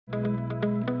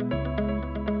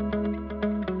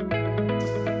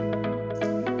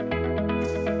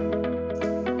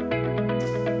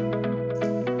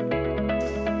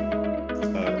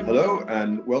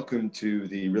welcome to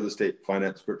the Real Estate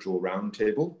Finance Virtual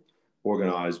Roundtable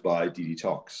organized by DD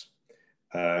Talks.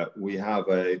 We have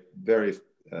a very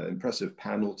impressive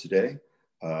panel today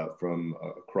from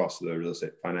across the real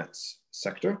estate finance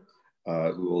sector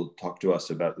who will talk to us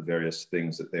about the various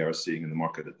things that they are seeing in the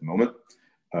market at the moment.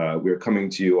 We're coming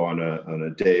to you on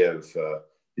a day of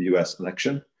the US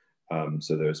election.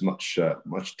 So there's much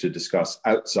to discuss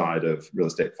outside of real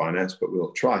estate finance, but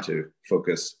we'll try to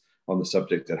focus on the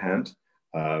subject at hand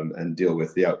and deal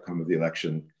with the outcome of the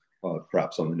election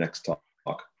perhaps on the next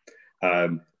talk.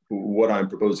 What I'm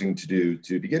proposing to do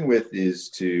to begin with is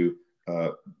to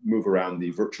move around the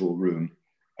virtual room,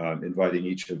 inviting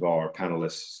each of our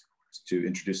panelists to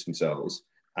introduce themselves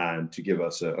and to give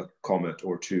us a comment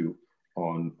or two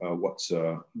on what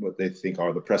they think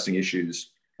are the pressing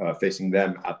issues facing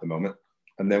them at the moment.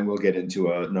 And then we'll get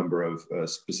into a number of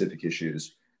specific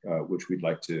issues which we'd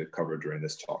like to cover during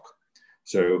this talk.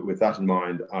 So with that in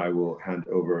mind, I will hand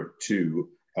over to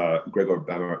Gregor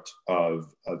Bamert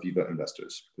of Aviva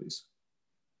Investors, please.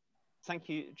 Thank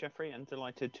you, Jeffrey, and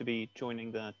delighted to be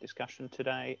joining the discussion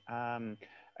today.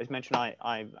 As mentioned,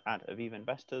 I'm at Aviva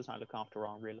Investors. I look after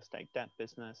our real estate debt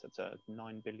business. It's a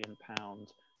 £9 billion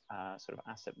sort of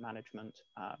asset management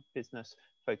business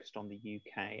focused on the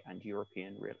UK and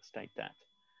European real estate debt.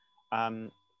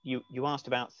 You asked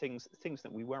about things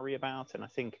that we worry about, and I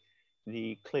think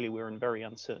clearly we're in very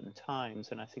uncertain times,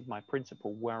 and I think my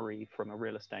principal worry from a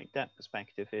real estate debt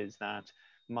perspective is that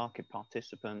market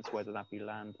participants, whether that be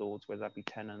landlords, whether that be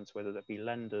tenants, whether that be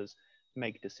lenders,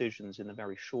 make decisions in the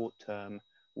very short term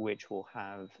which will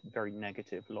have very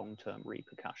negative long-term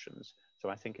repercussions. So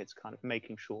I think it's kind of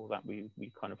making sure that we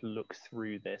kind of look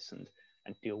through this and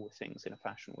deal with things in a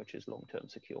fashion which is long-term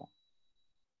secure.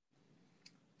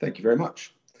 Thank you very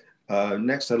much.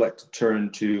 Next, I'd like to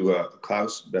turn to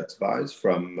Klaus Betz-Vais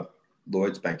from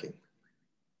Lloyds Banking.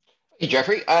 Hey,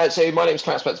 Jeffrey. So my name is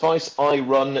Klaus Betz-Vais. I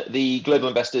run the global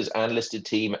investors and listed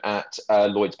team at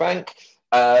Lloyds Bank.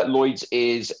 Lloyds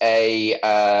is a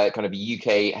kind of a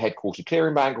UK headquartered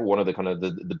clearing bank, or one of the kind of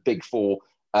the big four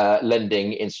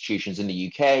lending institutions in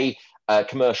the UK.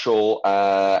 Commercial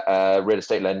real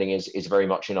estate lending is very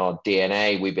much in our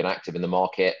DNA. We've been active in the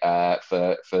market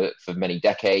for many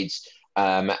decades,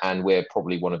 and we're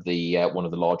probably one of the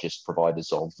largest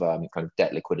providers of kind of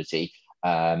debt liquidity,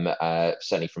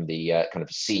 certainly from the kind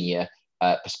of senior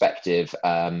perspective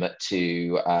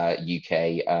to UK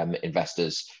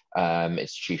investors,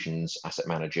 institutions, asset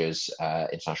managers,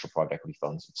 international private equity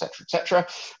funds, etc.,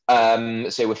 etc.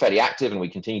 So we're fairly active, and we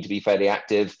continue to be fairly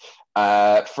active.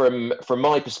 From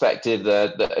my perspective,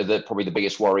 probably the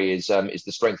biggest worry is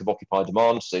the strength of occupier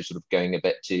demand. So sort of going a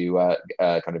bit to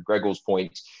kind of Gregor's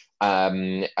point,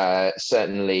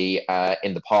 certainly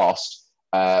in the past,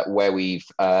 where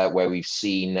we've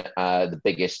seen the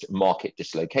biggest market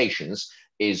dislocations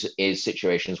is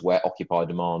situations where occupier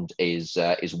demand is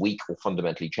weak or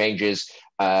fundamentally changes,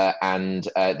 and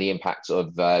the impacts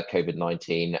of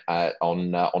COVID-19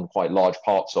 on quite large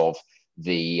parts of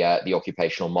the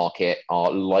occupational market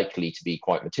are likely to be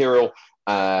quite material,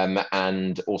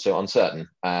 and also uncertain.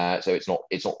 So it's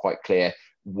not quite clear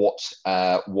what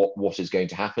is going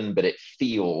to happen, but it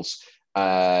feels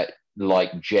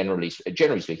like generally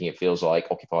speaking, it feels like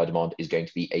occupier demand is going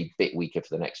to be a bit weaker for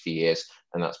the next few years,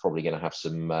 and that's probably going to have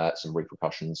some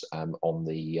repercussions on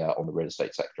the real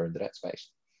estate sector and the debt space.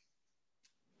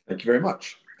 Thank you very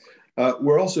much.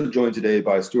 We're also joined today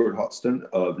by Stewart Hotston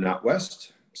of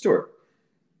NatWest. Stewart.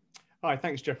 Hi,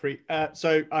 thanks, Jeffrey.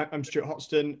 So I'm Stewart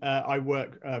Hotston. I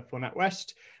work for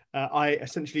NatWest. I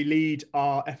essentially lead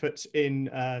our efforts in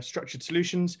structured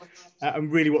solutions, and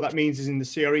really what that means is in the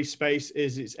CRE space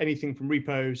is it's anything from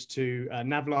repos to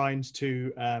NAV lines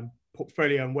to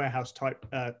portfolio and warehouse type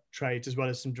trades, as well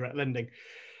as some direct lending.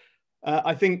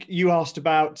 I think you asked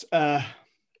about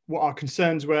what our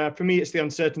concerns were. For me, it's the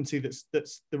uncertainty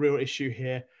that's the real issue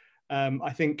here.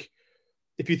 I think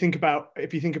if you think about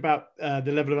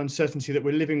the level of uncertainty that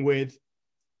we're living with,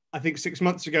 I think 6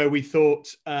 months ago we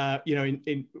thought,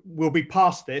 we'll be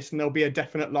past this and there'll be a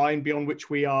definite line beyond which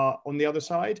we are on the other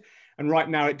side. And right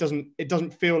now it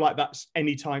doesn't feel like that's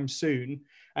anytime soon.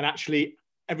 And actually,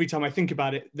 every time I think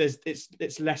about it,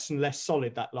 it's less and less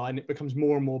solid, that line. It becomes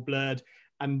more and more blurred.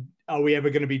 And are we ever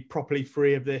going to be properly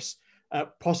free of this?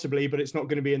 Possibly, but it's not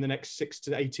going to be in the next 6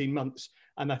 to 18 months.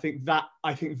 And I think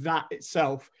that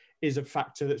itself is a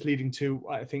factor that's leading to,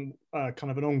 I think, kind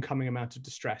of an oncoming amount of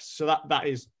distress. So that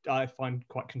is, I find,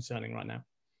 quite concerning right now.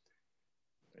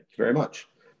 Thank you very much.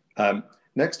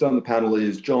 Next on the panel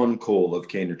is John Cole of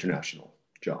Cain International.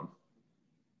 John.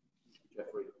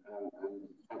 Jeffrey, and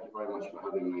thank you very much for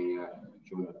having me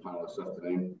join the panel this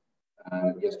afternoon.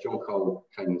 Yes, John Cole,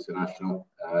 Cain International,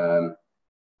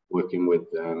 working with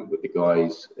the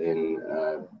guys in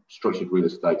structured real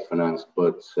estate finance,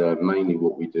 but mainly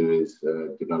what we do is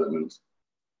development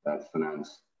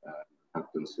finance. Have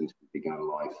done since we began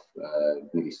life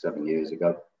nearly 7 years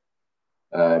ago.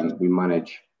 We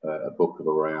manage a book of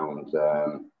around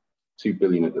 2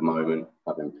 billion at the moment,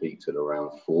 having peaked at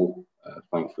around 4.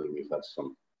 Thankfully, we've had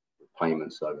some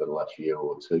payments over the last year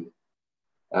or two.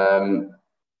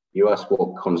 You asked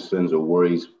what concerns or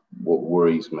worries, what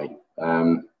worries me.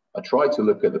 I try to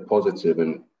look at the positive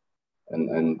and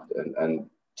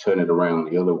turn it around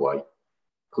the other way.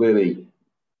 Clearly,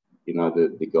 you know,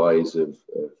 the guys have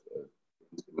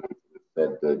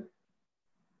said that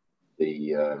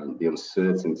the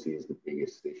uncertainty is the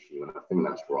biggest issue, and I think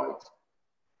that's right.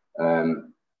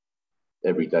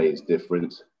 Every day is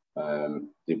different.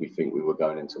 Did we think we were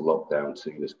going into lockdown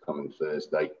 2 this coming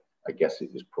Thursday? I guess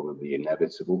it was probably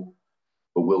inevitable,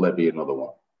 but will there be another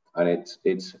one? And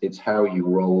it's how you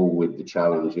roll with the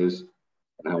challenges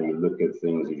and how you look at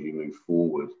things as you move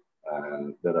forward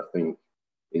that I think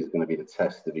is going to be the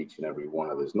test of each and every one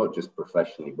of us, not just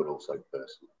professionally, but also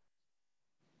personally.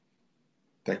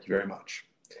 Thank you very much.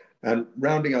 And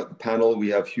rounding out the panel, we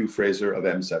have Hugh Fraser of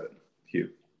M7. Hugh.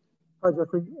 Hi,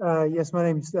 Jeffrey. Yes, my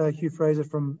name is Hugh Fraser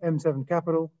from M7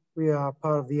 Capital. We are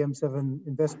part of the M7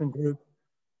 investment group.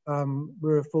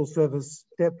 We're a full-service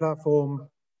debt platform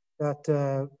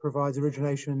that provides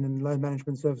origination and loan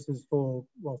management services for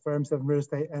M7 real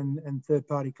estate and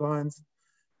third-party clients.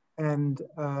 And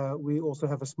we also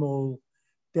have a small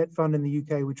debt fund in the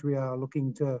UK, which we are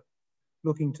looking to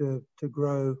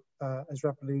grow as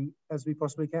rapidly as we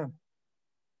possibly can.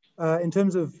 In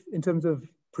terms of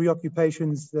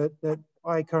preoccupations that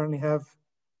I currently have,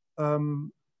 I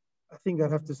think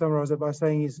I'd have to summarize it by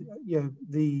saying is, you know,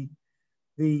 the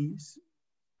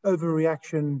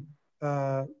overreaction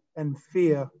and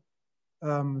fear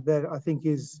that I think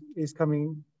is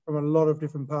coming from a lot of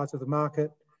different parts of the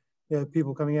market. You know,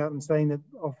 people coming out and saying that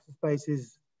office space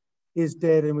is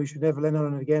dead and we should never lend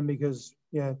on it again because,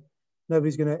 you know,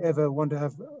 nobody's going to ever want to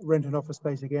rent an office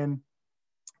space again.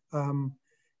 And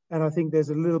I think there's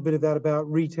a little bit of that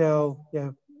about retail, you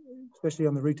know, especially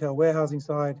on the retail warehousing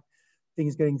side.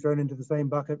 Things getting thrown into the same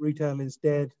bucket. Retail is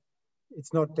dead.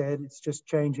 It's not dead. It's just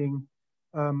changing.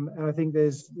 And I think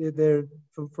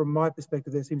from my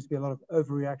perspective, there seems to be a lot of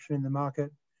overreaction in the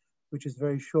market, which is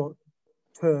very short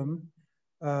term,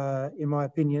 in my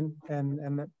opinion.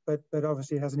 But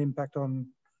obviously it has an impact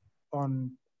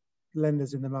on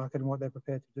lenders in the market and what they're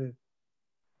prepared to do.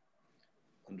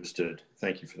 Understood.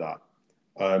 Thank you for that.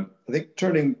 I think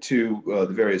turning to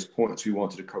the various points we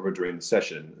wanted to cover during the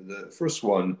session, the first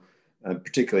one,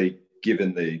 particularly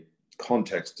given the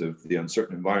context of the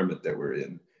uncertain environment that we're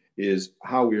in, is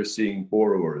how we are seeing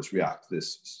borrowers react to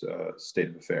this state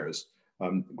of affairs.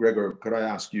 Gregor, could I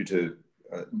ask you to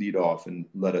lead off and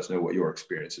let us know what your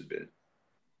experience has been?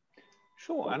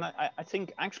 Sure, and I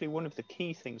think actually one of the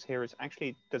key things here is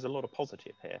actually there's a lot of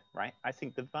positive here, right? I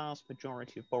think the vast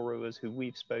majority of borrowers who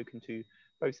we've spoken to,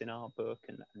 both in our book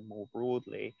and more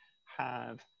broadly,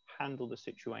 have handled the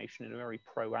situation in a very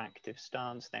proactive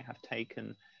stance. They have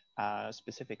taken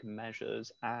specific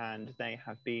measures and they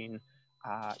have been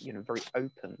you know, very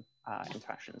open in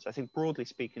fashions. I think broadly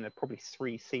speaking, there are probably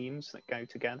 3 themes that go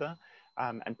together.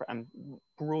 And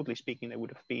broadly speaking, they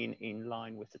would have been in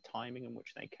line with the timing in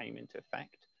which they came into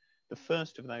effect. The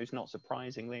first of those, not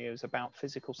surprisingly, is about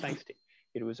physical safety.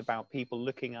 It was about people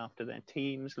looking after their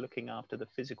teams, looking after the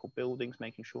physical buildings,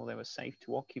 making sure they were safe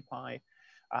to occupy.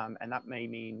 And that may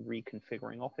mean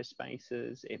reconfiguring office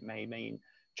spaces. It may mean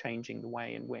changing the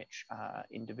way in which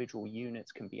individual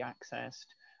units can be accessed.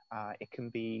 It can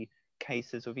be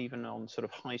cases of even on sort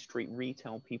of high street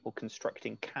retail, people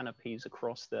constructing canopies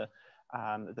across the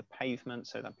pavement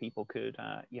so that people could,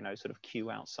 you know, sort of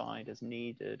queue outside as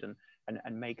needed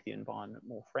and make the environment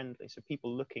more friendly. So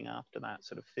people looking after that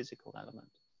sort of physical element.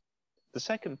 The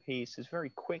second piece is very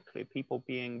quickly people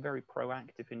being very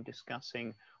proactive in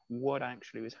discussing what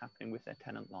actually was happening with their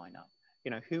tenant lineup.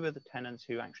 You know, who are the tenants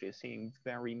who actually are seeing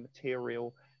very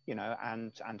material, you know,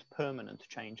 and permanent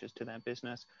changes to their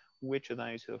business? Which are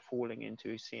those who are falling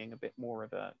into seeing a bit more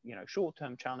of a, you know,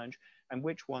 short-term challenge, and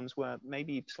which ones were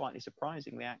maybe slightly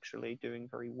surprisingly actually doing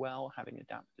very well, having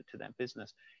adapted to their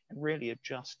business and really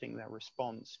adjusting their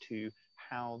response to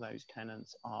how those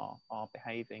tenants are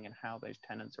behaving and how those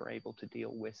tenants are able to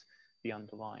deal with the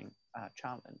underlying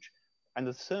challenge. And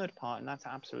the third part, and that's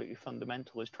absolutely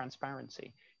fundamental, is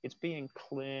transparency. It's being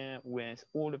clear with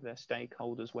all of their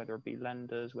stakeholders, whether it be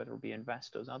lenders, whether it be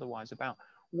investors, otherwise, about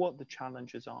what the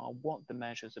challenges are, what the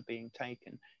measures are being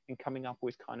taken, and coming up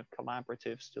with kind of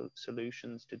collaborative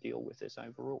solutions to deal with this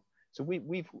overall. So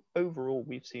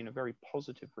we've seen a very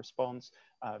positive response,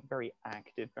 very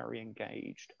active, very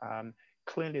engaged.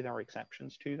 Clearly, there are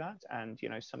exceptions to that, and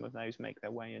some of those make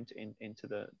their way into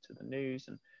the news,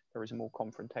 and there is a more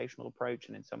confrontational approach,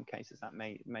 and in some cases that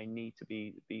may need to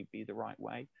be the right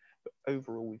way. But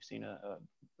overall, we've seen a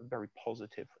very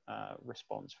positive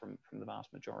response from the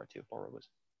vast majority of borrowers.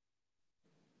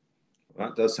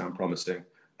 That does sound promising.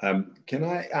 Can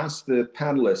I ask the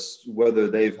panelists whether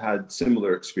they've had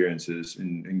similar experiences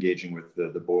in engaging with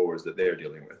the borrowers that they're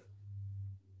dealing with?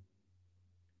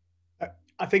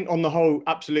 I think on the whole,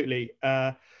 absolutely.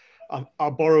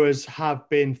 Our borrowers have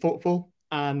been thoughtful,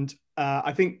 and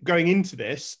I think going into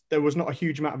this, there was not a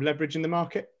huge amount of leverage in the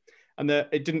market, and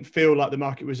it didn't feel like the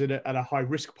market was at a high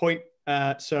risk point.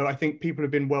 So I think people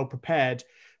have been well prepared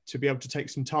to be able to take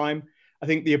some time. I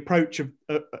think the approach of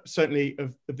certainly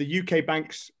of the UK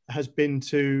banks has been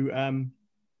to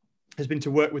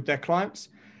work with their clients.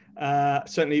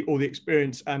 Certainly, all the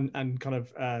experience and kind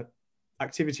of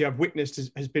activity I've witnessed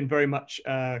has been very much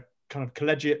kind of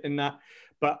collegiate in that.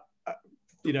 But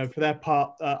for their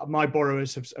part, my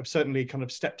borrowers have certainly kind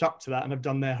of stepped up to that and have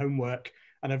done their homework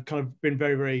and have kind of been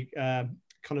very, very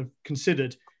kind of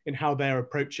considered in how they're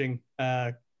approaching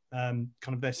kind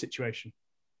of their situation.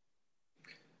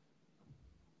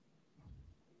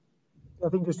 I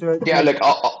think just to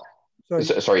look.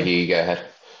 Sorry, Hugh, go ahead.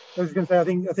 I was going to say, I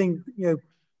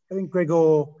think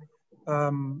Gregor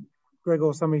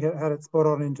somebody had it spot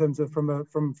on in terms of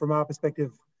from our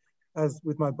perspective, as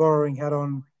with my borrowing hat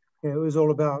on, it was all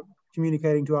about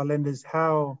communicating to our lenders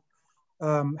how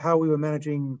we were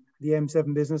managing the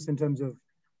M7 business in terms of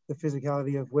the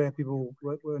physicality of where people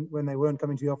when they weren't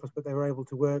coming to the office, but they were able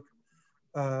to work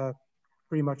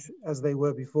pretty much as they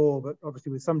were before, but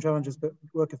obviously with some challenges, but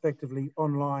work effectively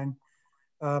online.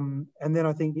 And then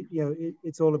I think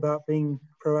it's all about being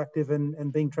proactive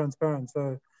and being transparent.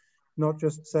 So not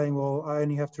just saying, well, I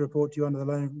only have to report to you under the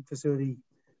loan facility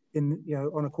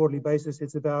on a quarterly basis.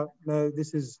 It's about, no,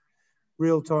 this is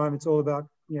real time. It's all about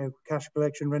cash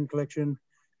collection, rent collection,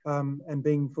 and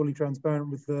being fully transparent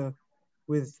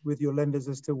with your lenders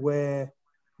as to where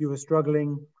you were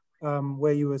struggling,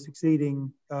 where you were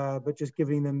succeeding, but just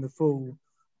giving them the full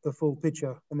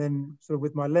picture. And then sort of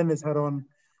with my lenders hat on,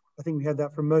 I think we had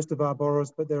that from most of our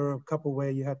borrowers, but there are a couple where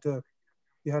you had to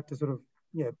sort of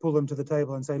pull them to the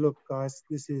table and say, look, guys,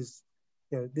 this is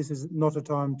not a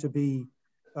time to be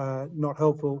not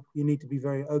helpful. You need to be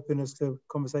very open as to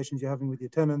conversations you're having with your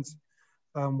tenants,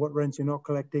 what rents you're not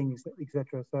collecting,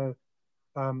 etc. So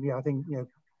I think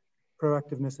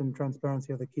proactiveness and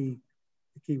transparency are the key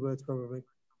words probably.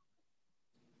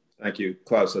 Thank you.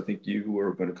 Klaus, I think you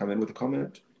were going to come in with a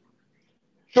comment.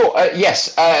 Sure.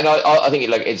 Yes, and I think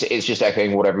it's just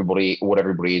echoing what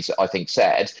everybody's I think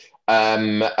said.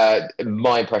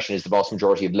 My impression is the vast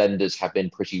majority of lenders have been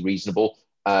pretty reasonable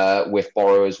with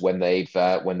borrowers when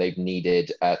they've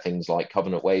needed things like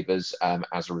covenant waivers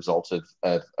as a result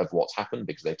of what's happened,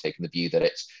 because they've taken the view that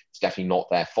it's definitely not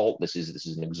their fault. This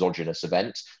is an exogenous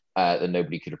event that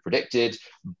nobody could have predicted.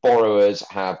 Borrowers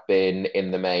have been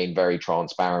in the main very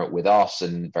transparent with us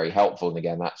and very helpful, and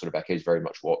again that sort of echoes very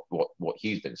much what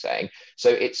Hugh's been saying. So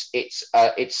it's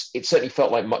certainly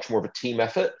felt like much more of a team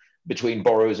effort between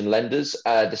borrowers and lenders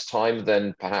this time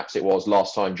than perhaps it was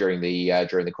last time during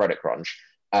the credit crunch,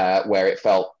 where it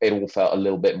all felt a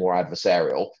little bit more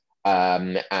adversarial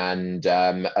and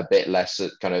a bit less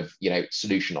kind of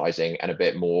solutionizing and a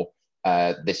bit more.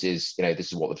 This is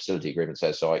what the facility agreement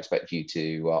says, so I expect you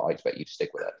to stick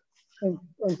with it.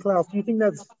 And Klaus, do you think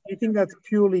that's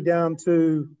purely down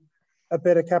to a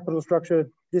better capital structure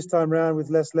this time around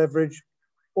with less leverage,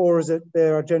 or is it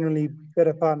there are generally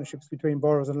better partnerships between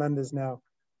borrowers and lenders now?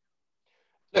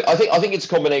 Look, I think it's a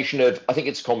combination of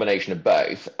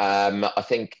both. I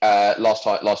think last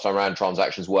time around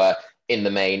transactions were in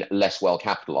the main less well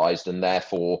capitalized and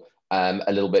therefore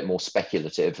a little bit more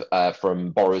speculative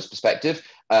from borrowers' perspective.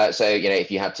 So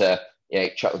if you had to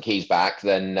chuck the keys back,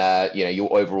 then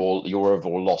your overall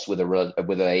loss with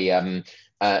a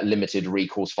limited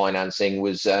recourse financing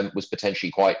was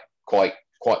potentially quite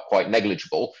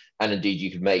negligible, and indeed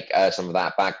you could make some of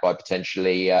that back by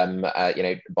potentially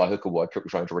by hook or hook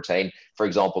trying to retain, for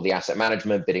example, the asset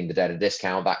management, bidding the debt at a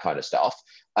discount, that kind of stuff.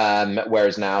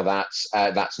 Whereas now that's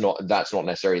not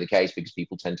necessarily the case, because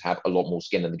people tend to have a lot more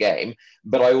skin in the game.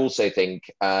 But I also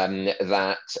think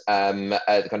that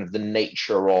kind of the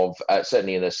nature of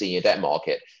certainly in the senior debt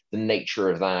market, the nature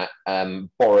of that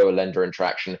borrower lender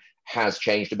interaction has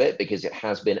changed a bit because it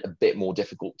has been a bit more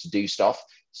difficult to do stuff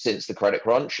since the credit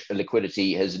crunch.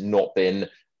 Liquidity has not been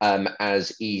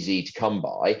as easy to come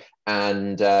by,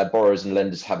 and borrowers and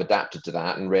lenders have adapted to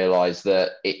that and realised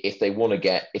that if they want to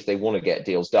get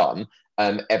deals done,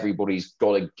 everybody's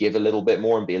got to give a little bit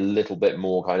more and be a little bit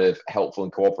more kind of helpful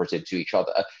and cooperative to each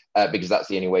other, because that's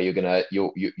the only way you're gonna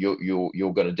do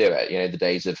it. You know, the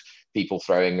days of people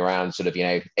throwing around sort of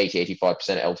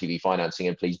 80-85% LTV financing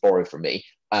and please borrow from me,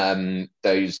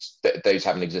 those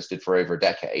haven't existed for over a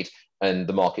decade, and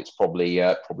the market's probably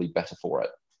better for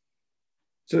it.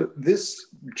 So this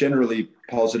generally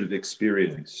positive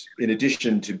experience, in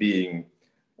addition to being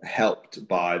helped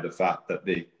by the fact that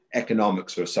the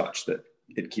economics are such that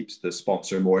it keeps the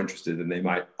sponsor more interested than they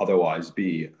might otherwise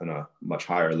be in a much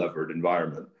higher levered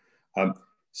environment,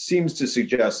 seems to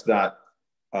suggest that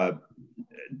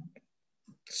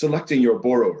selecting your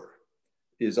borrower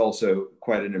is also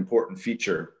quite an important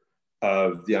feature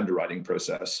of the underwriting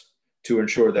process, to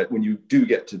ensure that when you do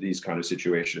get to these kind of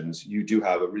situations, you do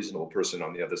have a reasonable person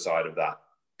on the other side of that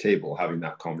table having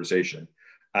that conversation.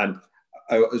 And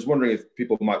I was wondering if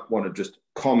people might want to just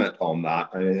comment on that.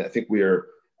 I mean, I think we're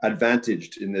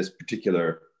advantaged in this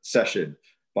particular session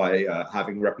by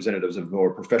having representatives of the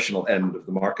more professional end of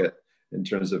the market in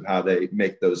terms of how they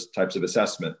make those types of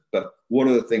assessment. But one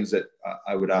of the things that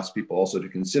I would ask people also to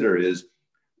consider is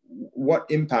what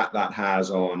impact that has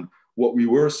on what we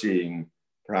were seeing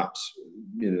perhaps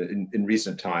in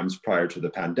recent times prior to the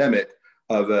pandemic,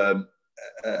 of an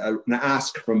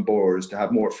ask from borrowers to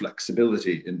have more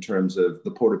flexibility in terms of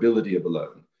the portability of a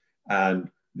loan,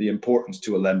 and the importance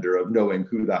to a lender of knowing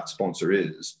who that sponsor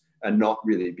is and not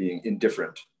really being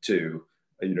indifferent to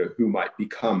who might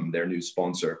become their new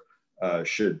sponsor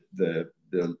should the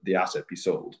asset be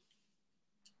sold.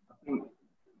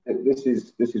 This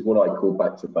is what I call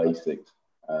back to basics,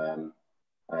 and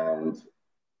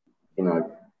I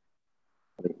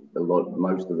think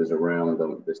most of us around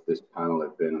this panel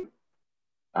have been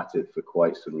at it for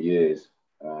quite some years.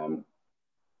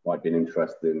 Might be an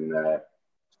interesting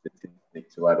statistic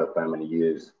to add up how many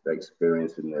years of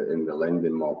experience in the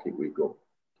lending market we've got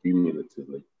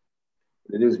cumulatively.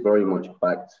 But it is very much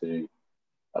back to,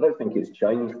 I don't think it's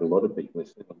changed for a lot of people.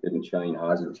 It didn't change,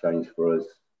 hasn't changed for us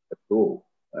at all.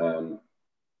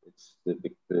 It's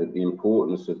the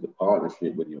importance of the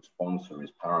partnership with your sponsor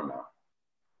is paramount.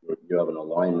 You have an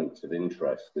alignment of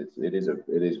interest. It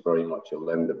is very much a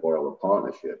lender-borrower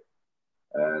partnership.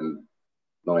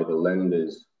 Neither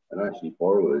lenders and actually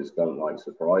borrowers don't like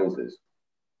surprises,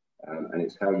 and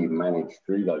it's how you manage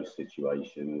through those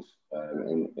situations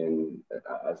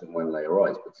as and when they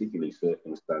arise, particularly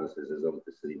circumstances as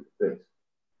unforeseen as this.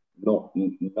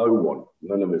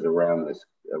 None of us around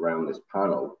this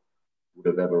panel would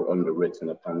have ever underwritten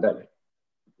a pandemic.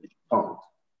 You can't,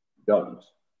 you don't.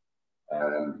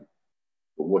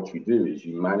 But what you do is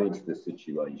you manage the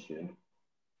situation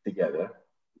together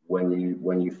when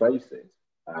you face it.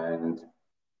 And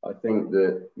I think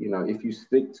that if you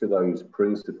stick to those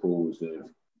principles of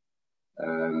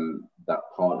that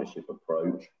partnership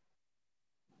approach,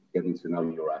 getting to know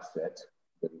your asset,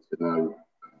 getting to know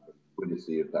the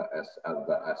liquidity of that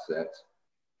asset,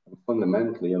 and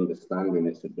fundamentally understanding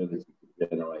its ability to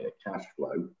generate a cash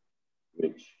flow,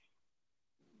 which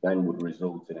then would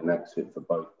result in an exit for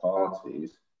both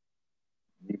parties,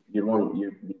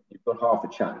 you've got half a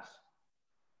chance.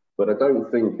 But I don't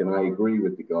think, and I agree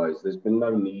with the guys, there's been no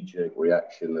knee-jerk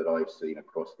reaction that I've seen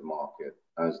across the market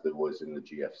as there was in the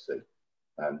GFC.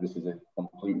 This is a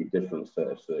completely different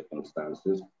set of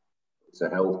circumstances. It's a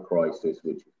health crisis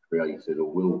which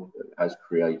has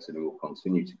created and will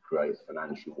continue to create a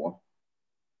financial one.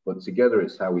 But together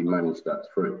it's how we manage that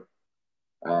through.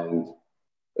 And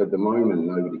at the moment,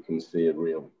 nobody can see a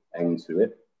real end to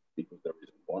it because there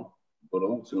isn't one. But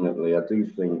ultimately, I do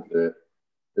think that,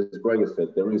 as Gregor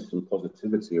said, there is some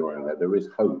positivity around that. There is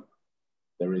hope.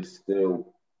 There are still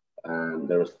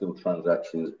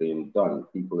transactions being done.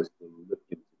 People are still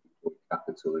looking to put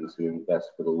capital and to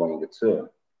invest for the longer term.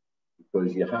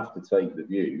 Because you have to take the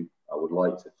view, I would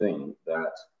like to think,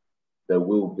 that there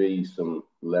will be some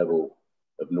level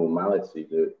of normality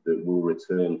that will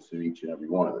return to each and every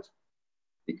one of us.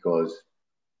 Because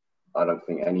I don't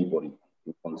think anybody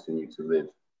can continue to live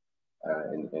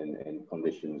in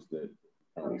conditions that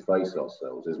currently face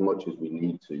ourselves, as much as we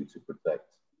need to protect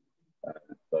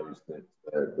those that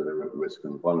are at risk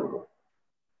and vulnerable.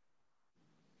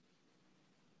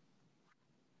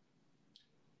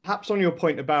 Perhaps on your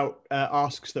point about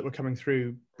asks that were coming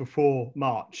through before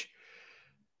March,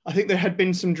 I think there had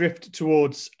been some drift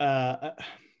towards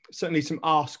certainly some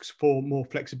asks for more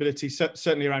flexibility,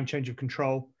 certainly around change of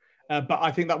control. But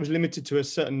I think that was limited to a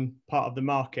certain part of the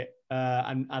market.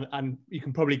 And you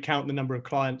can probably count the number of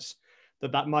clients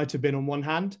that might have been on one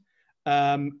hand.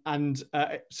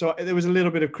 So there was a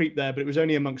little bit of creep there, but it was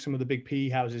only amongst some of the big PE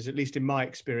houses, at least in my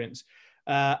experience.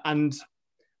 And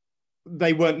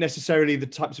they weren't necessarily the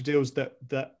types of deals that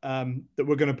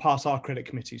were going to pass our credit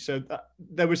committee. So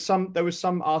there was some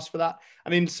ask for that,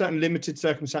 and in certain limited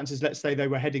circumstances, let's say they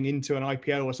were heading into an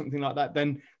IPO or something like that,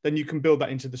 then you can build that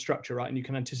into the structure, right, and you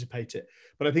can anticipate it.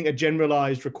 But I think a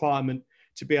generalized requirement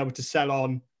to be able to sell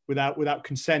on without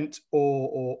consent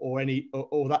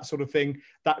or that sort of thing,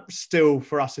 that still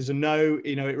for us is a no.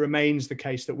 You know, it remains the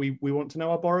case that we want to know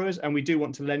our borrowers, and we do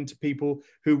want to lend to people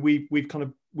who we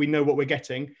know what we're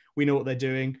getting, we know what they're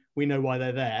doing, we know why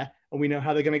they're there, and we know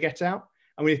how they're going to get out.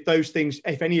 And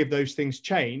if any of those things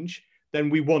change, then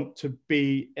we want to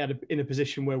be in a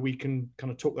position where we can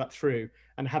kind of talk that through.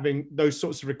 And having those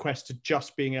sorts of requests to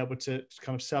just being able to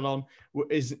kind of sell on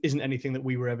isn't anything that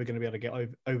we were ever going to be able to get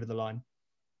over the line.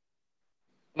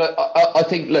 Look, I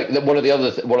think one of the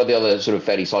other sort of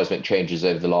fairly seismic changes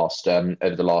over the last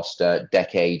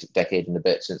decade and a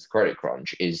bit since the credit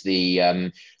crunch is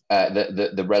the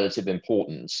relative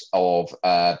importance of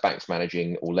banks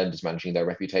managing or lenders managing their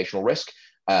reputational risk,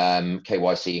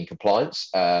 KYC and compliance,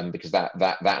 because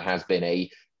that has been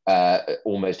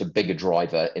almost a bigger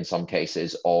driver in some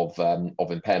cases of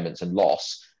impairments and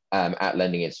loss at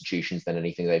lending institutions than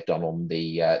anything they've done on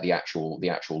the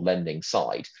actual lending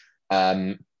side.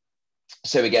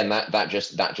 So again, that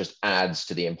just adds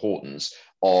to the importance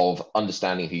of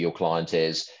understanding who your client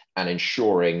is and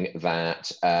ensuring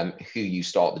that who you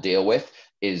start the deal with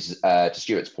is, to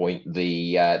Stewart's point,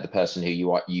 the person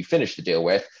who you finish the deal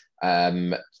with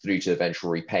through to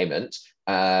eventual repayment.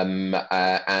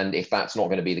 And if that's not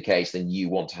going to be the case, then you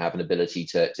want to have an ability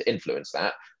to influence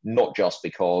that, not just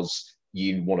because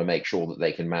you want to make sure that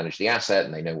they can manage the asset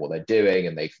and they know what they're doing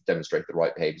and they've demonstrated the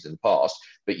right behaviors in the past,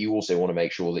 but you also want to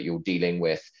make sure that you're dealing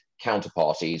with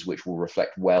counterparties which will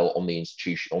reflect well on the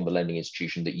institution, on the lending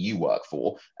institution that you work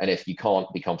for. And if you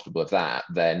can't be comfortable with that,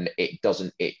 then it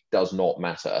does not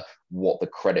matter what the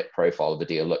credit profile of the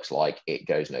deal looks like, it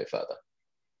goes no further.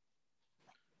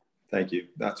 Thank you.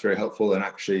 That's very helpful, and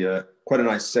actually quite a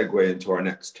nice segue into our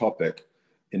next topic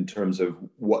in terms of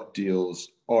what deals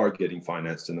are getting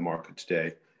financed in the market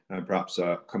today. And perhaps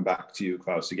come back to you,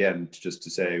 Klaus, again, just to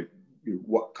say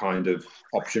what kind of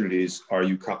opportunities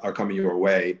are coming your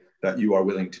way that you are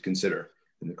willing to consider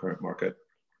in the current market.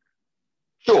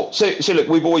 Sure. So look,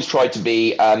 we've always tried to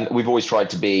be on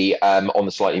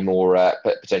the slightly more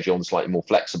potentially on the slightly more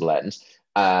flexible end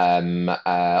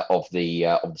of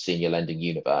the senior lending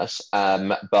universe.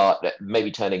 But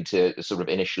maybe turning to sort of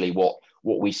initially what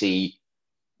we see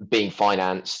being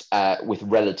financed with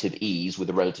relative ease,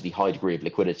 with a relatively high degree of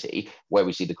liquidity, where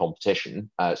we see the competition,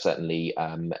 certainly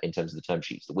in terms of the term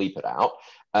sheets that we put out.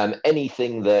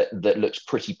 Anything that looks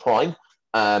pretty prime,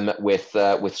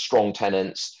 with strong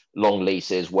tenants, long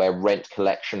leases, where rent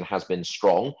collection has been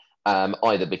strong,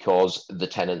 either because the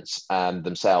tenants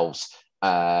themselves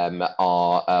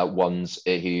are ones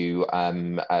who,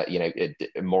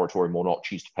 moratorium or not,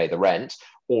 choose to pay the rent,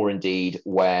 or indeed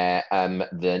where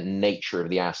the nature of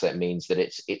the asset means that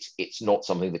it's not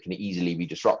something that can easily be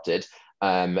disrupted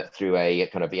through a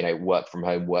kind of work from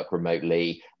home, work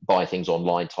remotely, buy things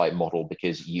online type model,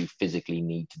 because you physically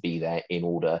need to be there in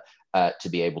order to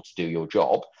be able to do your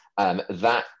job.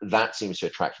 That seems to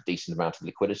attract a decent amount of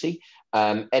liquidity.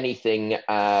 Anything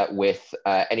with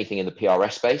anything in the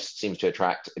PRS space seems to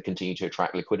continue to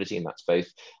attract liquidity, and that's both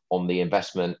on the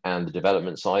investment and the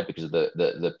development side, because of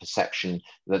the perception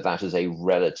that is a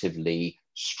relatively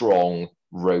strong,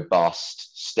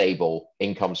 robust, stable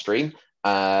income stream.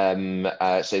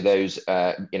 So those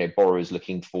borrowers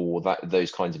looking for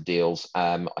those kinds of deals,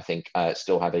 I think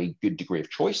still have a good degree of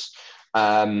choice.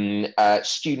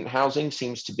 Student housing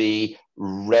seems to be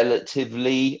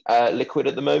relatively liquid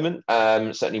at the moment,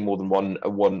 certainly more than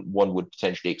one would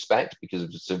potentially expect, because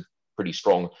of some pretty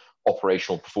strong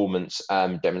operational performance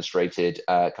demonstrated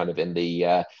kind of in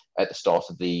the at the start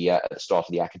of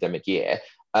the academic year.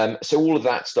 So all of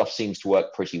that stuff seems to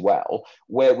work pretty well.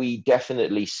 Where we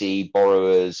definitely see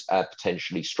borrowers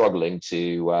potentially struggling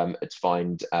to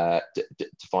find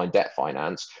debt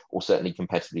finance, or certainly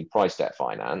competitively priced debt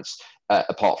finance,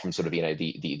 apart from sort of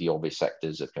the obvious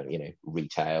sectors of kind of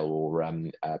retail or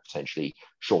potentially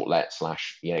short let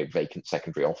 / vacant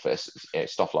secondary office,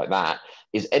 stuff like that,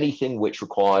 is anything which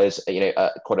requires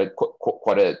quite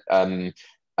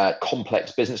a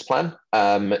complex business plan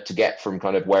to get from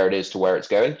kind of where it is to where it's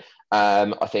going.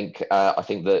 I think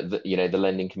that you know, the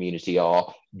lending community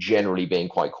are generally being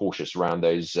quite cautious around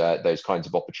those kinds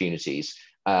of opportunities,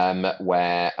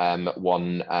 where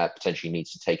one potentially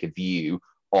needs to take a view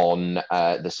on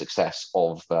the success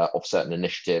of certain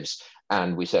initiatives,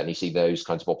 and we certainly see those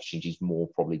kinds of opportunities more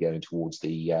probably going towards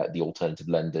the alternative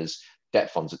lenders,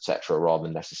 debt funds, etc., rather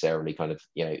than necessarily kind of,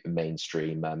 you know,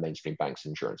 mainstream banks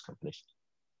and insurance companies.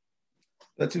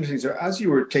 That's interesting. So as you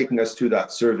were taking us through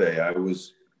that survey, I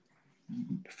was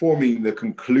forming the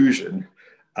conclusion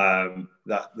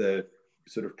that the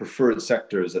sort of preferred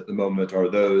sectors at the moment are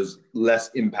those less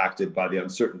impacted by the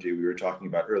uncertainty we were talking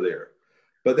about earlier.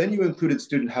 But then you included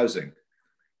student housing.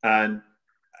 And,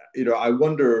 you know, I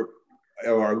wonder,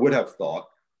 or I would have thought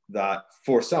that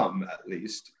for some, at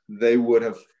least, they would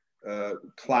have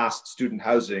classed student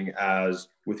housing as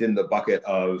within the bucket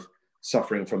of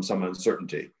suffering from some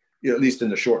uncertainty, you know, at least in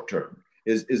the short term.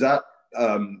 Is that,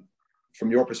 from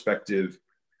your perspective,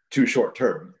 too short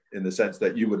term, in the sense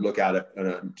that you would look at it in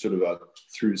a sort of a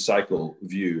through cycle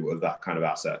view of that kind of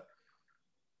asset?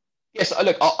 Yes,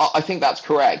 look, I think that's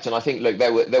correct, and I think, look,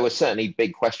 there were certainly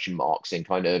big question marks in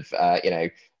kind of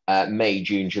May,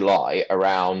 June, July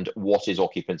around what is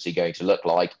occupancy going to look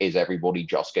like. Is everybody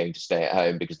just going to stay at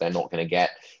home because they're not going to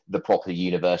get the proper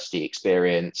university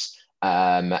experience,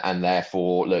 and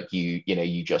therefore, look,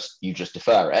 you just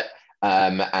defer it.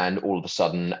 And all of a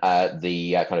sudden,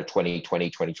 the kind of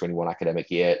 2020-2021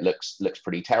 academic year looks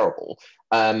pretty terrible.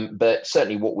 But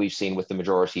certainly what we've seen with the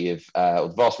majority of, or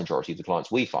the vast majority of the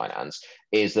clients we finance,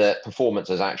 is that performance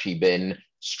has actually been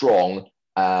strong,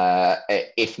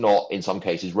 if not in some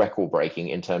cases record-breaking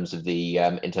in terms of the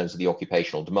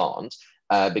occupational demand.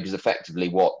 Because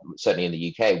effectively, certainly in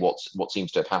the UK, what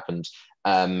seems to have happened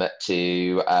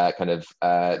to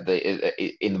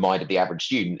in the mind of the average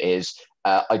student is,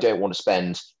 I don't want to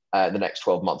spend the next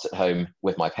 12 months at home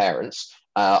with my parents.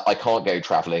 I can't go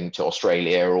traveling to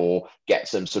Australia or get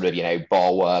some sort of, you know,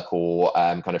 bar work or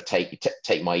kind of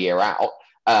take my year out.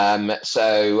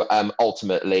 So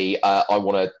ultimately, I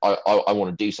want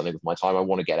to do something with my time. I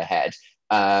want to get ahead.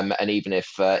 And even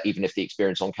if the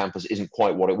experience on campus isn't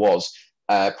quite what it was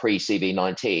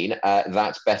pre-CV19,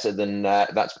 that's better than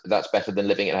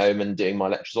living at home and doing my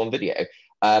lectures on video.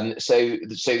 So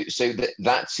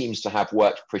that seems to have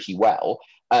worked pretty well.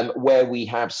 Where we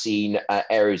have seen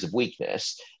areas of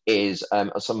weakness is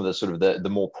some of the sort of the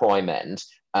more prime end,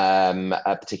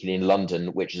 particularly in London,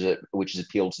 which has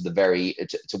appealed to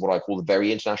to what I call the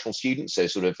very international students. So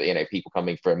sort of, you know, people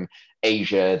coming from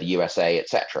Asia, the USA,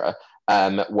 etc.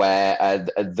 Where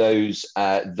those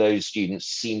students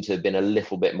seem to have been a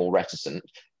little bit more reticent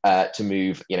to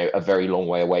move, you know, a very long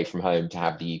way away from home to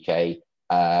have the UK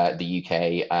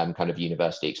kind of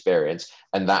university experience,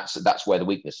 and that's where the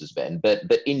weakness has been. But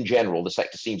in general, the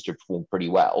sector seems to have performed pretty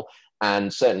well,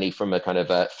 and certainly from a kind of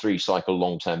a through cycle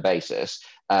long-term basis,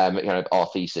 kind of our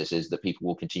thesis is that people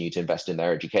will continue to invest in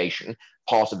their education.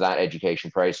 Part of that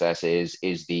education process is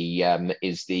the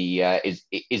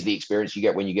experience you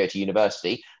get when you go to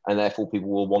university, and therefore people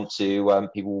will want to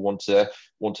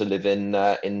live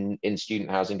in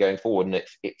student housing going forward, and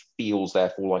it feels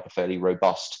therefore like a fairly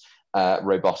robust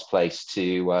place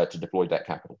to deploy that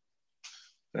capital.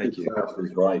 Thank you. That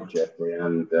was right, Jeffrey.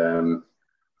 And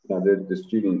the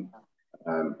student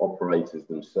operators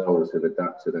themselves have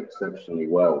adapted exceptionally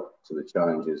well to the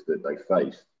challenges that they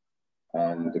face.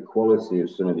 And the quality of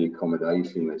some of the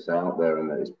accommodation that's out there and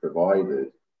that is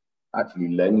provided actually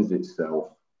lends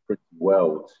itself pretty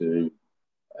well to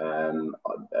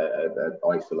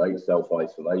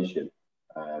self-isolation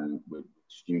with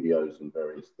studios and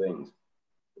various things.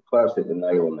 Klaus hit the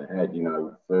nail on the head. You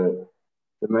know, for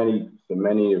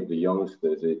many of the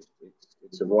youngsters,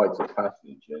 it's a rite of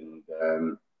passage, and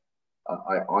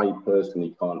I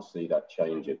personally can't see that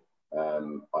changing.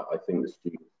 I think the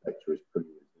student sector is pretty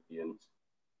resilient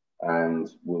and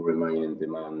will remain in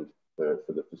demand for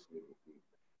the foreseeable future.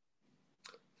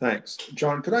 Thanks,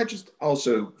 John. Could I just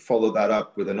also follow that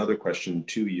up with another question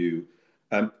to you?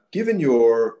 Given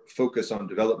your focus on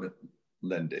development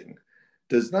lending,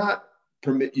 does that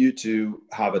permit you to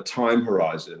have a time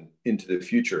horizon into the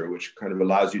future, which kind of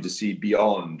allows you to see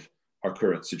beyond our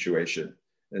current situation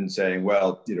and saying,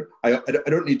 well, you know, I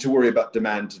don't need to worry about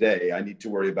demand today. I need to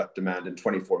worry about demand in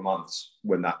 24 months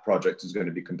when that project is going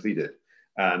to be completed.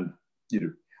 And, you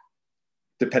know,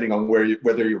 depending on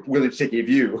whether you're willing to take a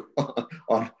view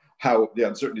on how the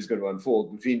uncertainty is going to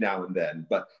unfold between now and then.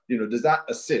 But, you know, does that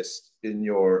assist in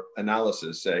your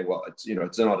analysis, saying, well, it's, you know,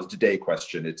 it's not a today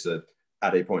question, it's a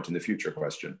at a point in the future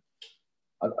question?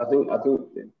 I think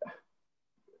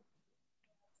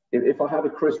if I had a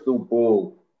crystal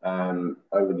ball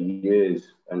over the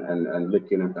years and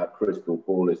looking at that crystal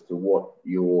ball as to what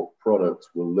your product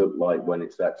will look like when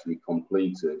it's actually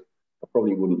completed, I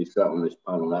probably wouldn't be sat on this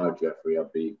panel now, Jeffrey.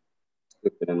 I'd be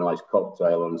sipping a nice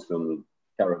cocktail on some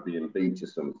Caribbean beach or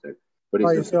something. But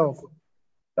by yourself.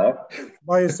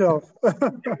 By yourself. I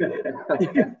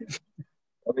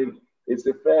mean, it's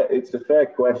a fair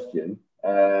question.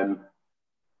 I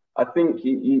think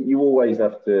you always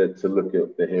have to look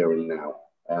at the here and now.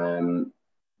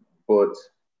 But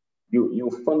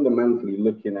you're fundamentally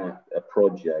looking at a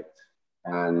project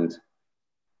and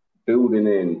building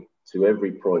in to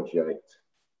every project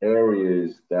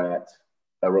areas that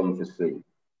are unforeseen,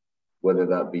 whether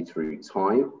that be through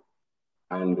time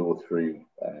and or through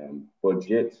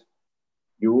budget.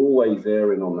 You're always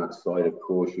erring on that side of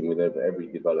caution with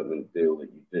every development deal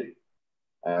that you do.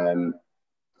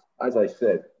 As I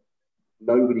said,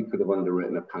 nobody could have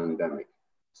underwritten a pandemic.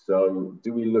 So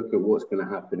do we look at what's going to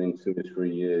happen in 2 or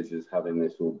 3 years as having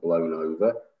this all blown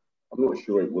over? I'm not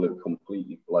sure it will have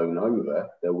completely blown over.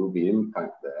 There will be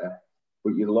impact there.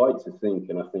 But you'd like to think,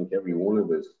 and I think every one of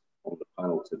us on the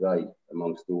panel today,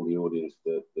 amongst all the audience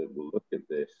that will look at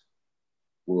this,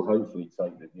 will hopefully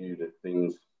take the view that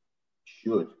things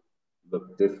should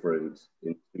look different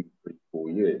in 2, 3, 4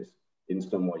 years in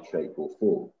some way, shape or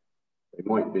form. It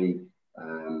might be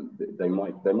there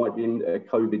might be a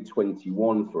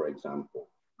COVID-21, for example.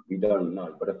 We don't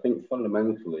know, but I think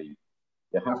fundamentally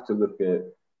you have to look at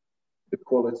the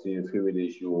quality of who it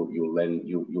is you're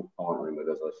partnering with.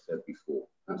 As I said before,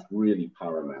 that's really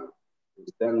paramount.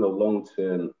 It's then the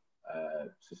long-term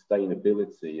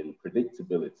sustainability and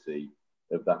predictability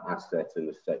of that asset and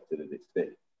the sector that it's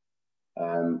in,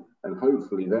 and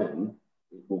hopefully then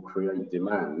it will create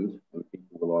demand, and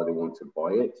people will either want to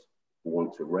buy it,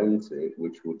 want to rent it,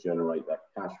 which will generate that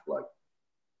cash flow.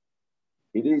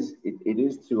 It is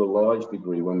to a large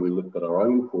degree, when we look at our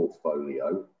own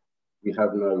portfolio, we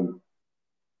have no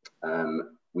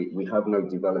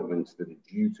developments that are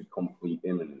due to complete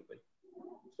imminently.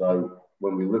 So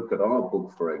when we look at our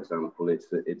book, for example,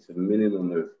 it's a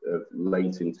minimum of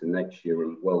late into next year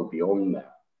and well beyond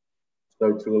that.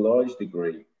 So to a large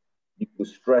degree, you can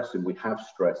stress, and we have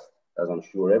stressed, as I'm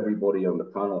sure everybody on the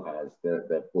panel has,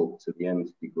 their book to the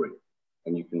nth degree.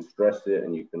 And you can stress it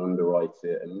and you can underwrite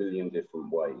it a million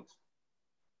different ways.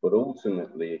 But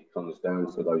ultimately, it comes down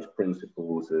to those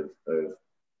principles of the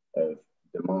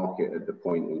market at the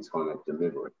point in time of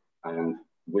delivery. And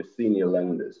we're senior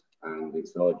lenders, and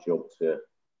it's our job to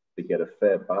get a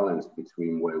fair balance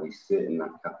between where we sit in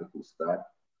that capital stack,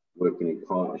 working in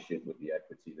partnership with the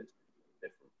equity that's in a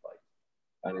different place.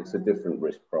 And it's a different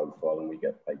risk profile, and we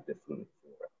get paid differently for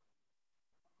it.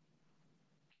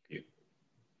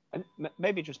 And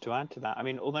maybe just to add to that, I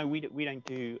mean, although we don't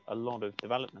do a lot of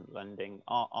development lending,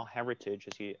 our heritage,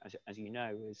 as you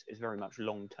know, is very much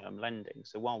long-term lending.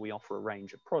 So while we offer a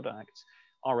range of products,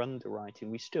 our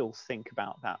underwriting, we still think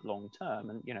about that long-term.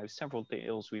 And, you know, several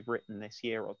deals we've written this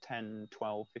year are 10,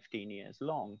 12, 15 years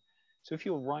long. So if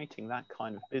you're writing that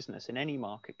kind of business in any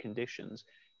market conditions,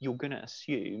 you're going to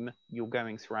assume you're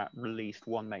going through at least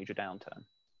one major downturn.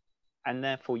 And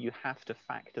therefore you have to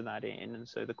factor that in. And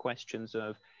so the questions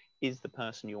of, is the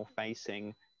person you're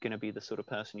facing going to be the sort of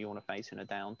person you want to face in a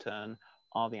downturn?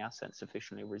 Are the assets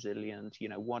sufficiently resilient? You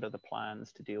know, what are the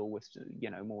plans to deal with,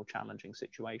 you know, more challenging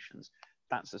situations?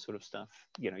 That's the sort of stuff,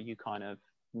 you know, you kind of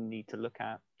need to look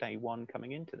at day one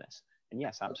coming into this. And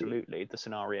yes, absolutely, the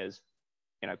scenarios,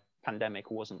 you know,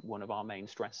 pandemic wasn't one of our main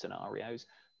stress scenarios,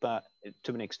 but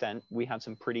to an extent, we had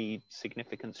some pretty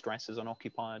significant stresses on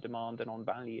occupier demand and on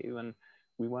value, and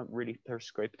we weren't really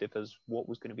prescriptive as what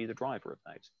was going to be the driver of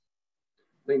those.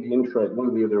 I think one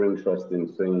of the other interesting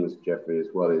things, Jeffrey,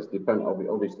 as well, is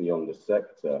obviously on the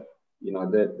sector. You know,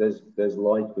 there's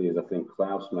likely, as I think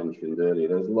Klaus mentioned earlier,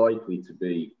 there's likely to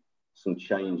be some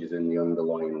changes in the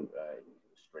underlying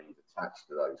streams attached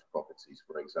to those properties.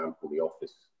 For example, the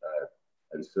office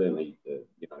and certainly the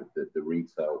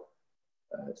retail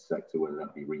sector, whether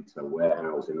that be retail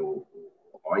warehousing or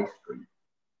high street.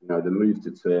 You know, the move to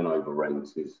turnover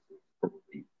rents is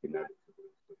probably inevitable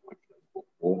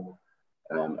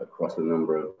across a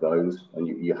number of those, and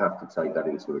you have to take that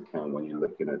into account when you're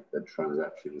looking at the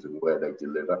transactions and where they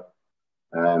deliver.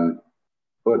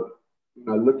 But you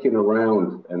know, looking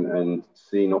around and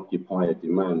seeing occupier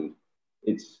demand,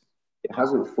 it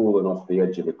hasn't fallen off the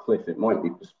edge of a cliff. It might be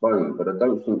postponed, but I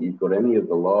don't think you've got any of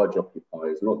the large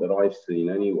occupiers, not that I've seen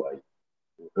anyway,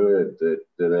 heard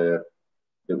that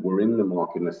were in the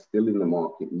market and are still in the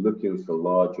market looking for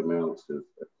large amounts of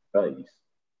space.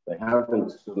 They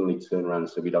haven't suddenly turned around and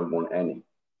said, we don't want any.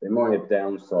 They might have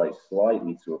downsized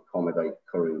slightly to accommodate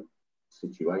current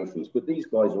situations. But these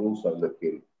guys are also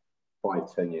looking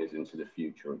 5-10 years into the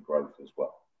future of growth as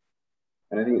well.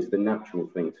 And I think it's the natural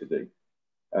thing to do.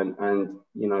 And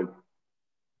you know,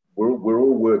 we're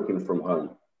all working from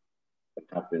home and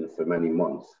have been for many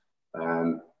months.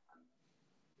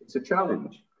 It's a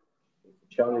challenge. It's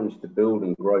a challenge to build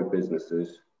and grow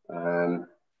businesses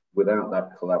without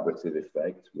that collaborative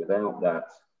effect, without that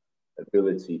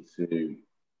ability to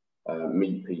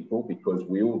meet people, because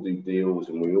we all do deals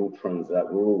and we all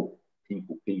transact. We're all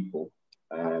people.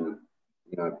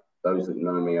 You know, those that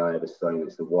know me, I have a saying,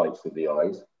 it's the whites of the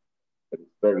eyes, but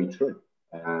it's very true.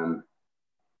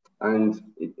 And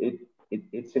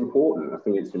it's important. I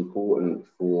think it's important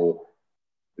for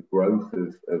the growth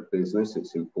of business.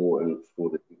 It's important for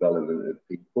the development of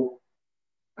people,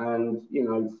 and you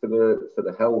know, for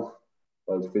the health,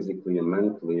 both physically and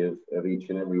mentally, of each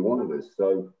and every one of us.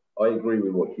 So I agree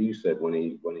with what Hugh said when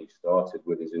he started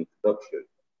with his introduction.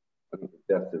 I think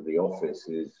the death of the office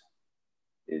is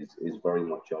very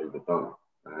much overdone.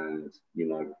 And you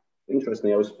know,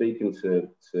 interestingly, I was speaking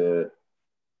to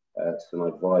some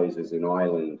advisors in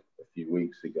Ireland a few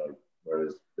weeks ago,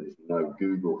 whereas, as you know,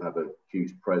 Google have a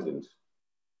huge presence,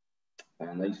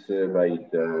 and they surveyed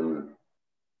the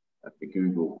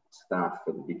Google staff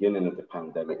at the beginning of the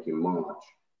pandemic in March,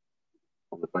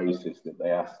 on the basis that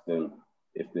they asked them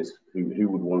if who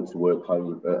would want to work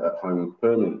at home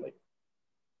permanently,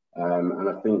 and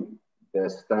I think their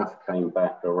staff came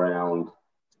back around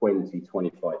 20-25%,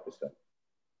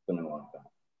 something like that.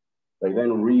 They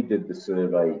then redid the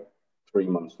survey 3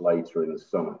 months later in the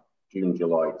summer, June,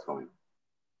 July time,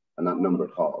 and that number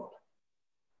had halved.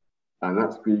 And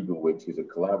that's Google, which is a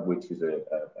collab, which is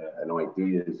an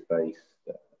ideas-based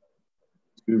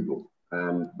Google.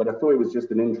 But I thought it was just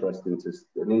an interesting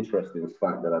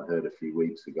fact that I'd heard a few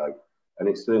weeks ago, and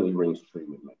it certainly rings true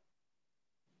with me.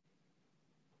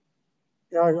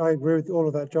 Yeah, I agree with all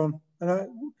of that, John.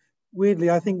 And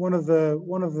weirdly, I think one of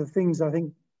the things I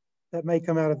think that may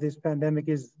come out of this pandemic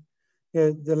is, you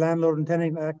know, the Landlord and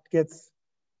Tenant Act gets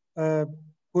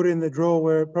put in the drawer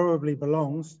where it probably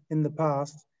belongs in the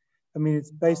past. I mean,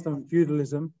 it's based on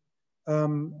feudalism,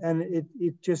 and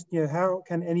it just, you know, how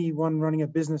can anyone running a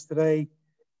business today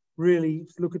really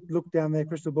look down their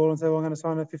crystal ball and say, well, I'm going to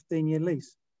sign a 15-year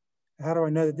lease? How do I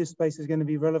know that this space is going to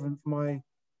be relevant for my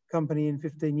company in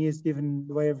 15 years, given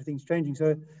the way everything's changing?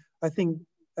 So I think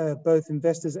both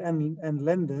investors and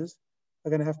lenders are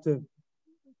going to have to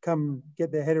come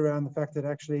get their head around the fact that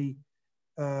actually,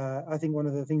 I think one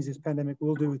of the things this pandemic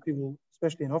will do with people,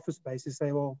 especially in office space, is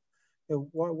say, well, you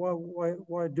know,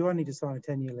 why do I need to sign a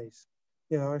 10-year lease?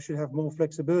 You know, I should have more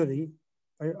flexibility.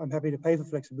 I'm happy to pay for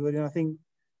flexibility, and I think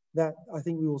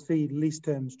we will see lease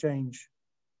terms change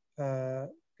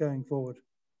going forward.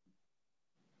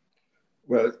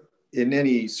 Well, in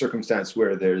any circumstance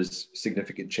where there's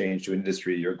significant change to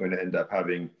industry, you're going to end up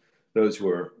having those who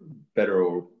are better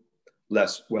or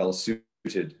less well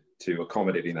suited to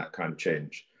accommodating that kind of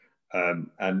change.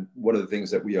 And one of the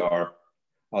things that we are,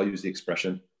 I'll use the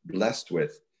expression, blessed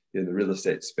with in the real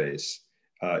estate space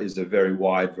is a very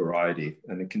wide variety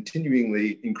and a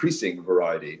continuingly increasing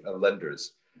variety of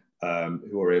lenders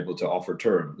who are able to offer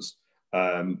terms.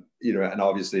 You know, and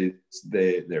obviously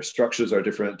their structures are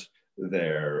different,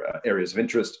 their areas of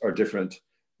interest are different,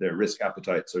 their risk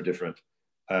appetites are different.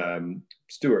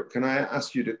 Stewart, can I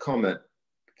ask you to comment,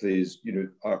 please,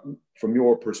 you know, from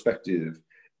your perspective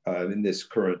in this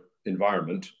current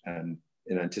environment and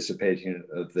in anticipation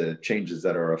of the changes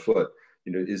that are afoot,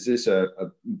 you know, is this a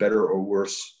better or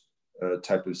worse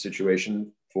type of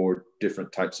situation for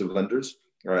different types of lenders?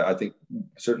 I think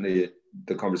certainly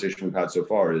the conversation we've had so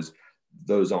far is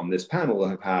those on this panel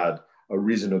have had a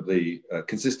reasonably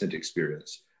consistent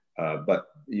experience, but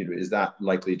you know, is that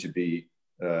likely to be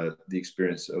the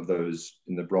experience of those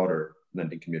in the broader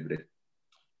lending community?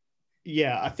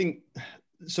 Yeah, I think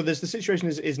so. There's the situation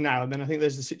as it is now, and then I think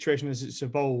there's the situation as it's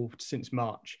evolved since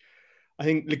March. I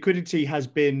think liquidity has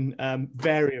been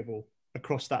variable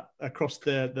across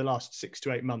the last 6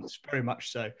 to 8 months, very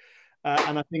much so.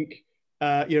 And I think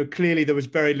you know, clearly there was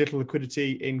very little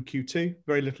liquidity in Q2,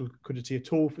 very little liquidity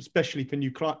at all, especially for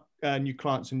new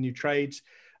clients and new trades.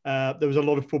 There was a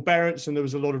lot of forbearance and there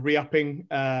was a lot of re-upping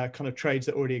kind of trades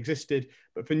that already existed.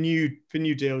 But for new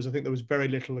deals, I think there was very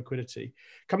little liquidity.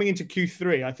 Coming into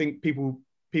Q3, I think people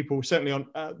certainly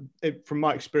from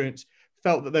my experience,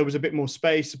 felt that there was a bit more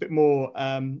space, a bit more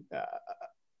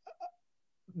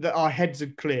that our heads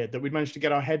had cleared, that we'd managed to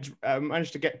get our heads,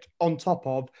 managed to get on top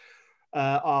of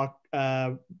our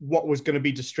what was going to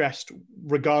be distressed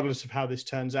regardless of how this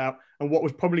turns out, and what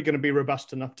was probably going to be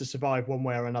robust enough to survive one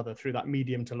way or another through that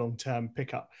medium to long term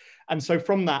pickup. And so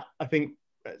from that, I think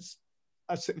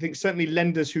certainly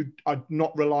lenders who are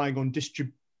not relying on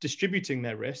distributing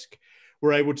their risk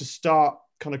were able to start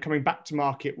kind of coming back to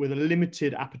market with a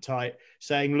limited appetite,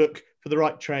 saying, look, for the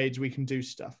right trades, we can do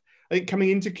stuff. I think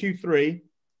coming into Q3,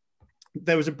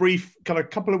 there was a brief kind of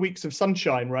couple of weeks of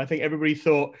sunshine where I think everybody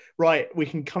thought, right, we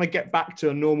can kind of get back to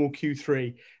a normal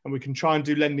Q3 and we can try and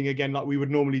do lending again like we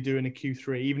would normally do in a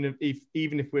Q3,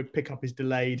 even if our pickup is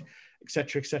delayed, et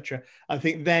cetera, et cetera. I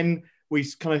think then we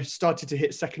kind of started to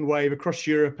hit second wave across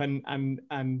Europe and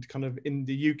kind of in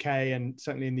the UK and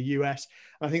certainly in the US.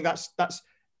 And I think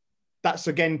that's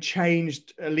again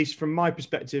changed, at least from my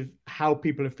perspective, how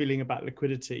people are feeling about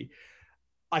liquidity.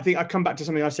 I think I come back to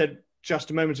something I said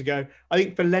just a moment ago. I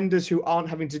think for lenders who aren't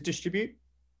having to distribute,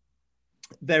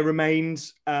 there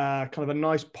remains kind of a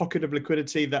nice pocket of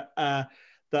liquidity that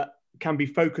can be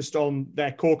focused on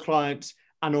their core clients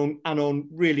and on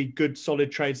really good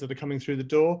solid trades that are coming through the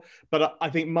door. But I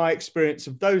think my experience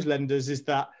of those lenders is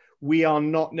that we are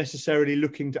not necessarily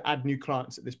looking to add new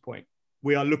clients at this point.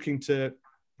 We are looking to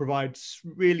provide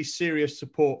really serious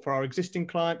support for our existing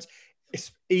clients,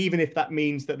 even if that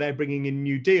means that they're bringing in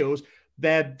new deals.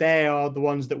 They are the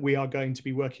ones that we are going to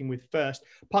be working with first,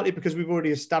 partly because we've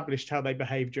already established how they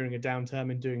behave during a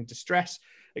downturn and doing distress,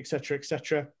 et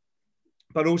cetera,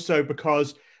 but also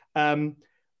because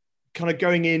kind of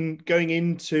going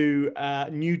into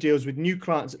new deals with new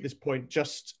clients at this point,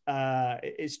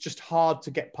 it's just hard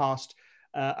to get past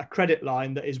a credit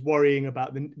line that is worrying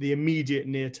about the immediate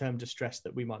near-term distress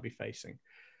that we might be facing.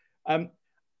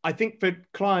 I think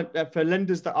for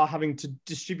lenders that are having to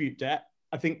distribute debt,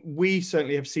 I think we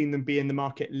certainly have seen them be in the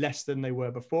market less than they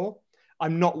were before.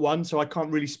 I'm not one, so I can't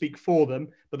really speak for them,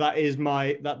 but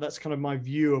that's kind of my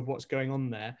view of what's going on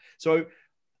there. So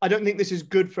I don't think this is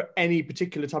good for any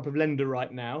particular type of lender right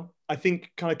now. I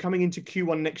think kind of coming into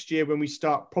Q1 next year, when we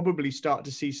probably start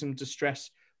to see some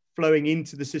distress flowing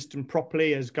into the system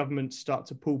properly as governments start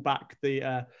to pull back the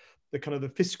kind of the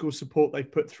fiscal support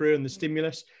they've put through and the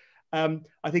stimulus.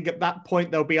 I think at that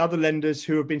point, there'll be other lenders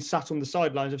who have been sat on the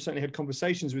sidelines. I've certainly had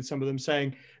conversations with some of them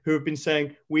who have been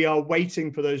saying, we are waiting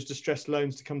for those distressed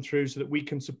loans to come through so that we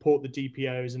can support the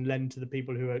DPOs and lend to the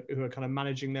people who are kind of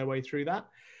managing their way through that.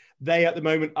 They at the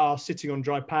moment are sitting on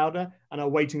dry powder and are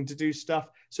waiting to do stuff.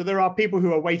 So there are people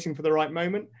who are waiting for the right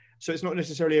moment. So it's not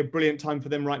necessarily a brilliant time for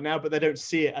them right now, but they don't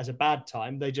see it as a bad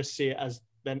time. They just see it as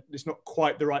then it's not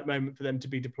quite the right moment for them to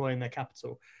be deploying their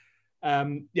capital.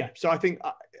 So I think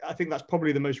that's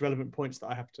probably the most relevant points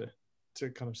that I have to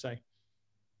kind of say.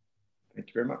 Thank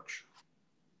you very much.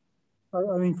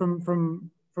 I mean,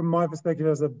 from my perspective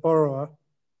as a borrower,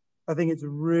 I think it's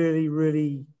really,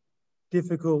 really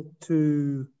difficult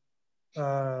to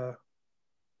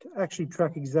actually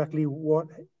track exactly what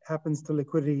happens to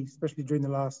liquidity, especially during the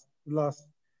last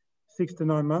 6 to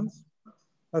 9 months.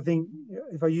 I think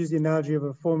if I use the analogy of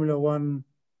a Formula One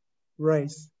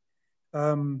race,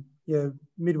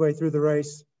 midway through the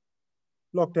race,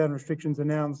 lockdown restrictions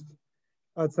announced,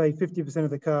 I'd say 50% of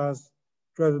the cars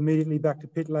drove immediately back to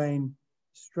pit lane,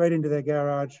 straight into their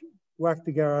garage, whacked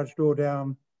the garage door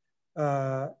down,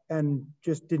 and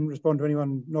just didn't respond to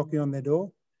anyone knocking on their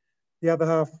door. The other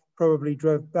half probably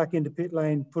drove back into pit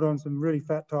lane, put on some really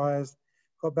fat tires,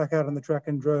 got back out on the track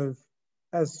and drove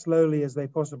as slowly as they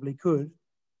possibly could.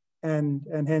 And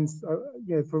hence,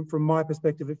 from my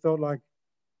perspective, it felt like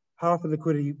half of the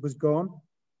liquidity was gone.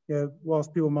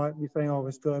 Whilst people might be saying, oh,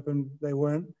 we're still open, they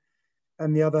weren't.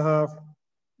 And the other half,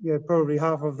 probably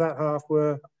half of that half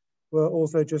were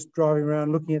also just driving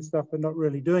around looking at stuff but not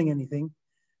really doing anything.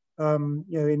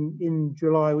 In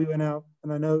July we went out,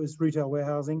 and I know it was retail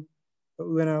warehousing, but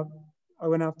I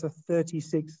went out to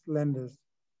 36 lenders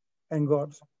and got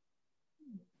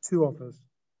 2 offers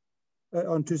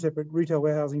on 2 separate retail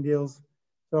warehousing deals.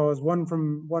 So I was one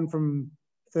from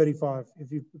 35,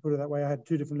 if you put it that way. I had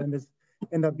 2 different lenders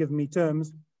end up giving me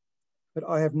terms, but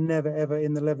I have never ever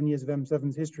in the 11 years of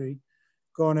M7's history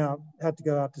had to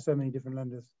go out to so many different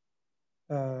lenders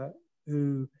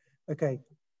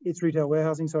it's retail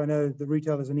warehousing, so I know the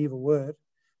retail is an evil word,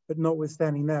 but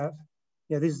notwithstanding that,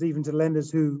 this is even to lenders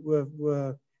who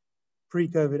were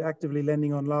pre-COVID actively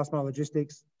lending on last mile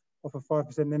logistics off a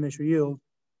 5% net initial yield,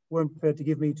 weren't prepared to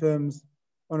give me terms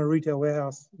on a retail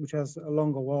warehouse, which has a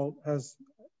longer WALT, has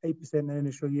 8% net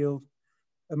initial yield,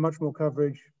 and much more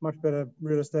coverage, much better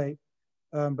real estate.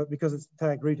 But because it's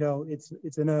tagged retail, it's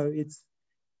a no.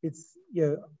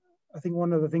 I think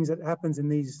one of the things that happens in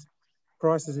these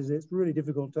crises is it's really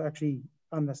difficult to actually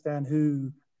understand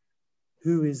who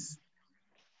is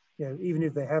even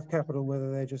if they have capital,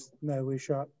 whether they just know we're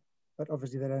shut, but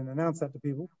obviously they don't announce that to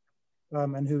people,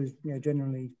 and who is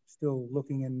generally still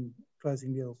looking and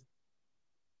closing deals.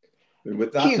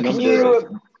 With that Hugh,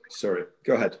 number, sorry,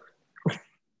 go ahead.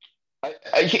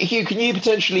 Hugh, can you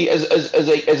potentially, as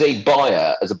a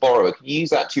buyer, as a borrower, can you use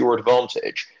that to your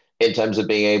advantage in terms of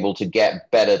being able to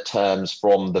get better terms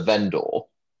from the vendor?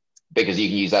 Because you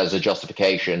can use that as a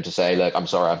justification to say, look, I'm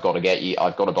sorry, I've got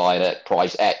to buy it at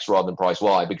price X rather than price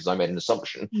Y because I made an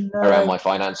assumption around my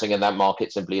financing and that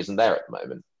market simply isn't there at the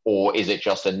moment. Or is it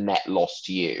just a net loss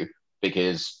to you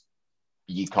because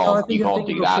you can't do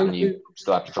that and you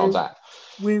still have to transact?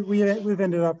 We've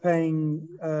ended up paying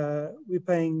we're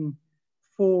paying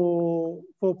 4%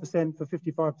 for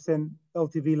 55%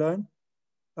 LTV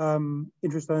loan,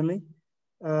 interest only.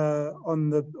 On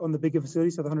the bigger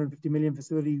facility, so the 150 million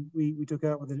facility we took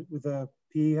out with a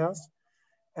PE house,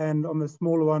 and on the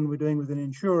smaller one we're doing with an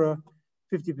insurer,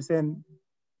 50%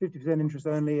 interest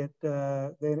only.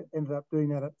 They ended up doing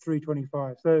that at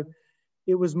 325. So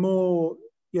it was more,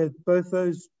 both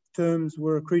those terms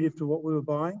were accretive to what we were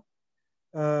buying.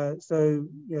 So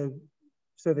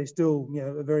they still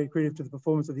are very accretive to the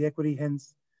performance of the equity.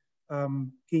 Hence,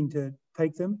 keen to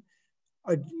take them.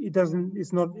 It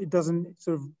doesn't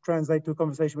sort of translate to a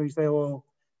conversation where you say, well,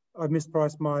 I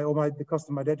mispriced the cost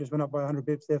of my debt just went up by 100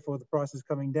 bips, therefore the price is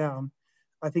coming down.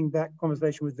 I think that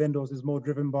conversation with vendors is more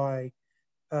driven by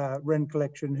rent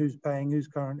collection, who's paying, who's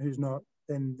current, who's not,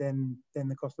 than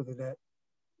the cost of the debt.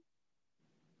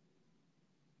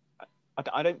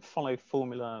 I don't follow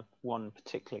Formula One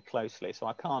particularly closely, so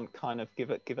I can't kind of give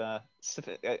a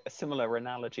similar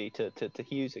analogy to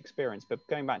Hugh's experience. But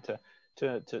going back to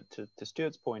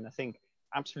Stewart's point, I think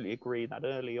absolutely agree that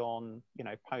early on,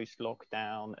 post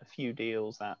lockdown, a few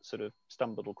deals that sort of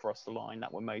stumbled across the line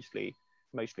that were mostly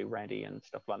ready and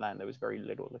stuff like that, and there was very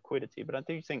little liquidity. But I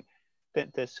do think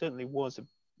that there certainly was a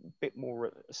bit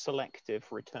more selective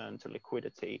return to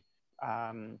liquidity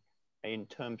in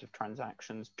terms of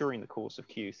transactions during the course of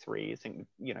Q3. I think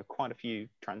quite a few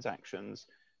transactions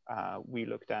we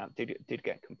looked at did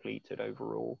get completed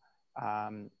overall.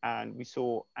 And we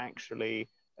saw actually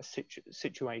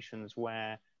situations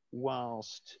where,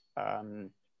 whilst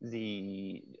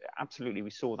absolutely we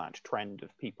saw that trend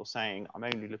of people saying, I'm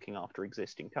only looking after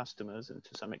existing customers, and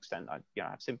to some extent I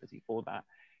have sympathy for that.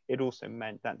 It also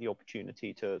meant that the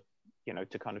opportunity to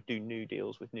kind of do new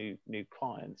deals with new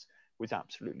clients was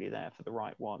absolutely there for the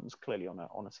right ones, clearly on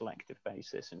a selective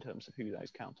basis in terms of who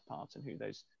those counterparts and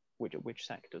which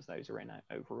sectors those are in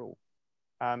overall.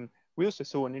 We also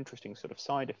saw an interesting sort of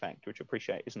side effect, which I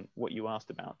appreciate isn't what you asked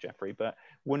about, Jeffrey, but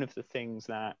one of the things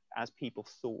that, as people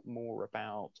thought more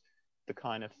about the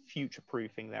kind of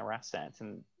future-proofing their assets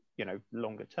and,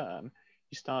 longer term,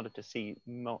 you started to see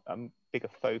a bigger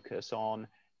focus on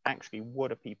actually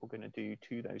what are people going to do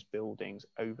to those buildings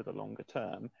over the longer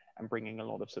term, and bringing a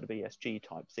lot of sort of ESG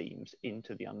type themes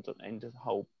into the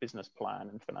whole business plan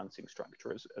and financing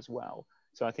structure as well.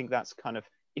 So I think that's kind of,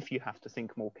 if you have to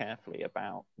think more carefully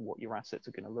about what your assets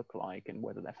are going to look like and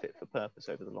whether they're fit for purpose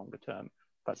over the longer term,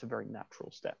 that's a very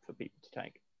natural step for people to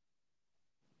take.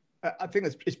 I think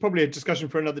it's probably a discussion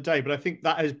for another day, but I think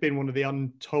that has been one of the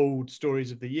untold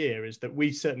stories of the year, is that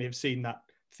we certainly have seen that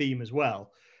theme as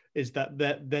well, is that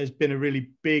there's been a really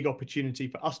big opportunity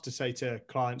for us to say to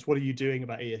clients, what are you doing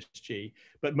about ESG?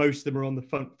 But most of them are on the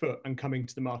front foot and coming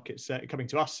to the market, coming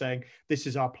to us saying, this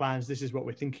is our plans, this is what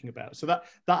we're thinking about. So that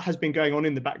has been going on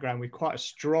in the background with quite a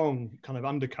strong kind of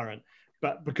undercurrent.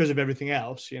 But because of everything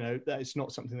else, that it's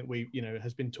not something that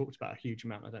has been talked about a huge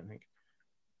amount, I don't think.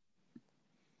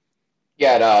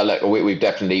 Yeah, no, look, we've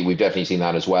definitely seen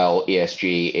that as well.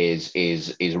 ESG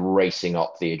is racing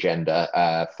up the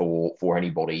agenda for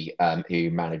anybody who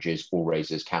manages or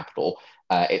raises capital.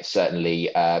 It's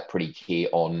certainly pretty key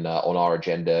on our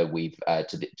agenda. We've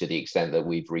to the extent that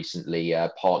we've recently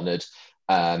partnered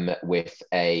with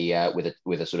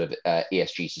a sort of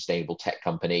ESG sustainable tech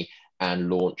company and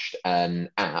launched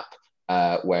an app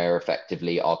where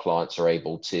effectively our clients are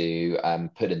able to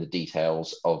put in the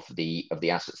details of the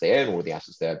assets they own or the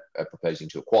assets they're proposing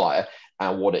to acquire.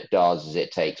 And what it does is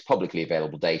it takes publicly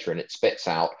available data and it spits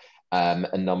out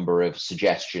a number of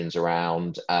suggestions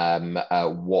around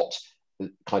what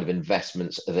kind of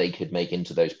investments they could make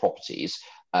into those properties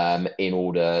in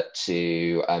order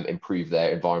to improve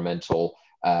their environmental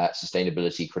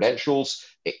sustainability credentials.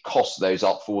 It costs those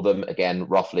up for them again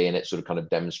roughly, and it sort of kind of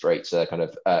demonstrates a kind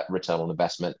of return on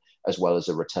investment as well as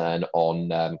a return on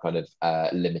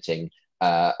limiting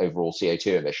overall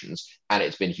CO2 emissions, and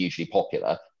it's been hugely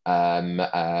popular. We've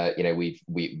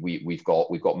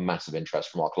got massive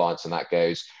interest from our clients, and that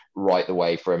goes right the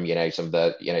way from some of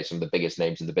the biggest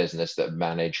names in the business that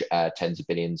manage tens of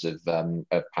billions of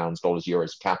pounds, dollars,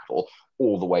 euros capital,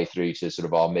 all the way through to sort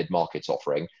of our mid-markets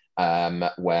offering,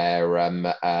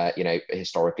 where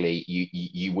historically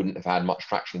you wouldn't have had much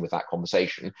traction with that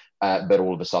conversation, but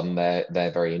all of a sudden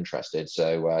they're very interested.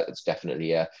 So it's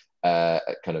definitely a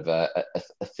kind of a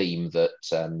theme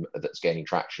that's gaining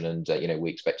traction, and we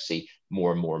expect to see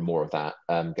more and more and more of that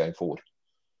going forward.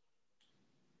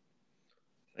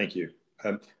 Thank you.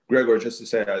 Gregor, just to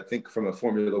say, I think from a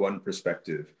Formula One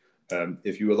perspective,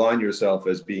 if you align yourself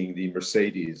as being the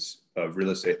Mercedes of real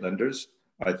estate lenders,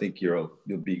 I think you'll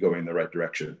be going in the right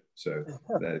direction. So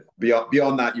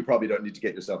beyond that, you probably don't need to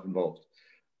get yourself involved.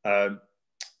 And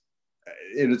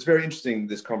it's very interesting,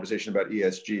 this conversation about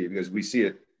ESG, because we see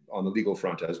it on the legal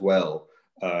front as well,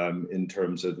 in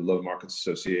terms of the Loan Markets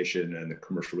Association and the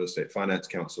Commercial Real Estate Finance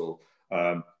Council.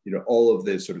 All of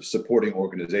the sort of supporting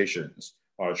organizations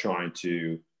are trying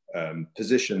to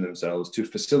position themselves to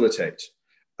facilitate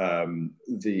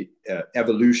the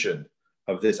evolution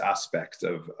of this aspect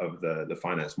of the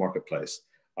finance marketplace.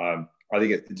 I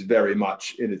think it's very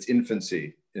much in its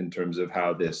infancy in terms of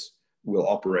how this will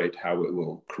operate, how it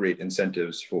will create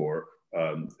incentives for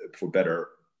better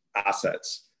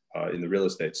assets in the real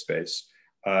estate space,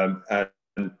 and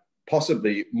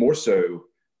possibly more so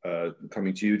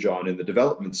coming to you, John, in the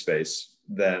development space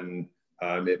than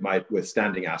it might with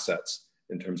standing assets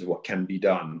in terms of what can be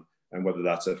done and whether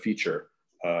that's a feature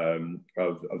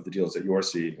of the deals that you're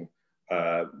seeing.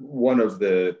 One of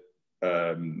the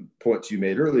points you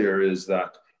made earlier is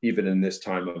that even in this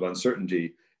time of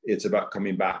uncertainty, it's about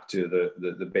coming back to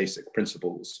the basic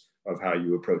principles of how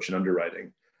you approach an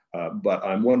underwriting. But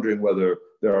I'm wondering whether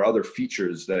there are other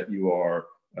features that you are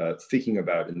thinking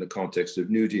about in the context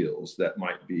of new deals that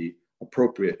might be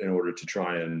appropriate in order to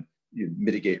try and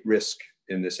mitigate risk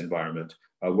in this environment,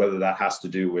 whether that has to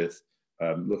do with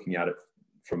looking at it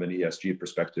from an ESG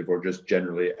perspective or just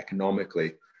generally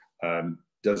economically.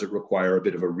 Does it require a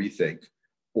bit of a rethink,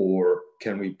 or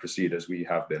can we proceed as we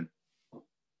have been?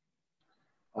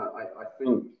 I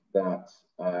think that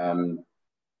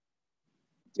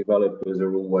developers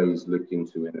are always looking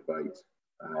to innovate,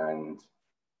 and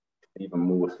even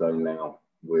more so now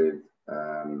with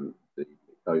the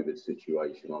COVID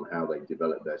situation, on how they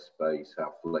develop their space,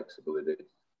 how flexible it is,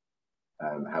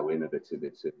 how innovative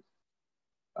it is.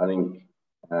 I think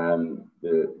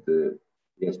the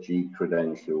ESG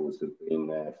credentials have been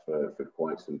there for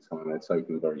quite some time. They're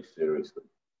taken very seriously.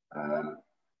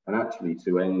 And actually,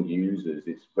 to end users,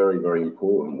 it's very, very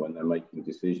important when they're making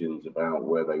decisions about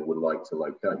where they would like to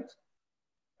locate.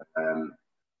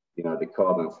 The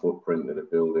carbon footprint that a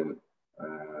building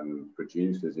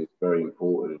produces is very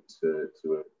important to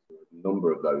a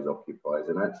number of those occupiers,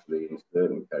 and actually, in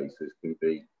certain cases, can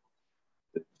be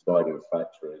the deciding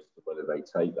factor as to whether they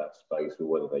take that space or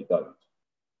whether they don't.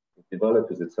 The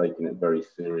developers are taking it very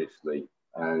seriously,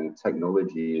 and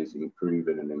technology is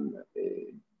improving and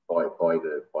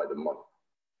by the month.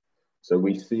 So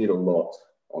we see it a lot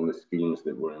on the schemes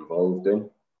that we're involved in,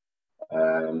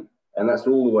 and that's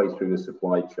all the way through the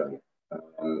supply chain.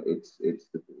 It's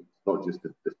not just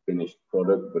the finished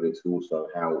product, but it's also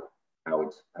how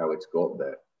it's got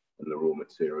there, and the raw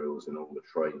materials and all the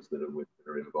trades that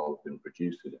are involved in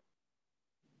producing it.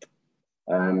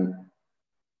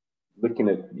 Looking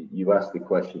at, you asked the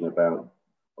question about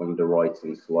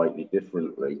underwriting slightly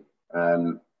differently.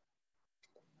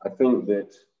 I think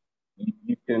that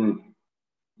you can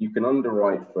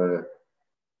underwrite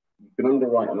and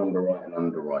underwrite and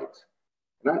underwrite.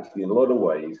 And actually, in a lot of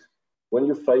ways, when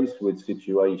you're faced with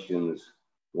situations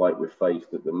like we're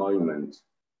faced at the moment,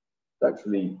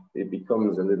 actually it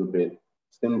becomes a little bit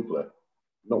simpler.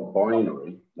 Not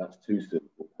binary, that's too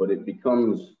simple, but it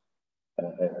becomes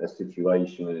a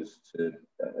situation as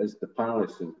the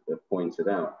panelists have pointed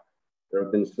out. There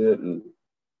have been certain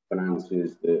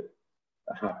financiers that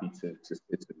are happy to sit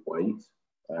and wait.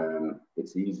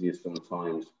 It's easier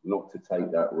sometimes not to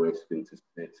take that risk and to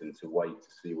sit and to wait to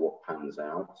see what pans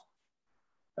out.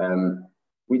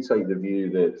 We take the view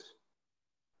that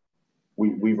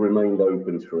we've remained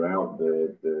open throughout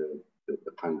the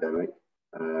pandemic.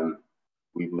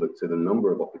 We've looked at a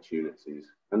number of opportunities,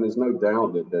 and there's no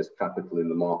doubt that there's capital in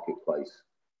the marketplace,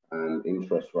 and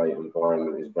interest rate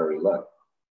environment is very low.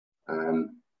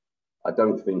 I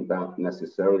don't think that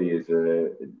necessarily is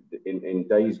in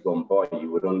days gone by,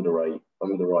 you would underwrite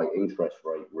interest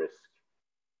rate risk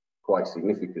quite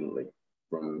significantly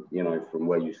from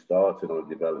where you started on a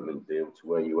development deal to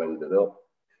where you ended up.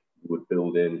 You would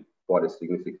build in quite a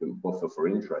significant buffer for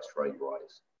interest rate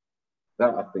rise.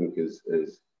 That, I think, is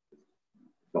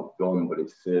not gone, but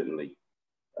it's certainly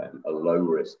a low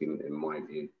risk in my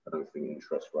view. I don't think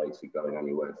interest rates are going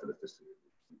anywhere for the foreseeable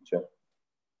future.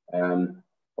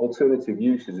 Alternative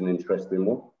use is an interesting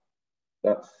one.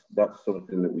 That's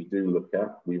something that we do look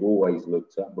at. We've always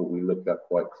looked at, but we look at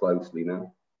quite closely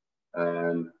now,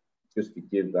 just to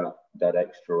give that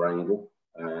extra angle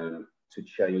to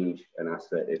change an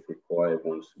asset if required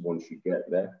once you get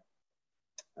there.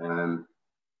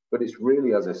 But it's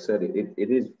really, as I said, it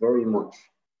is very much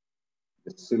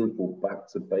a simple back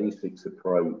to basics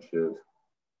approach of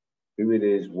who it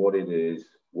is, what it is,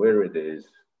 where it is,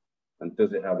 and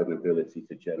does it have an ability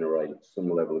to generate some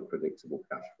level of predictable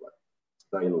cash flow,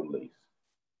 sale or lease.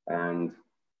 And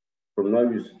from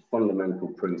those fundamental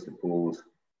principles,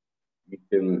 you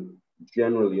can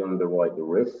generally underwrite the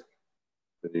risk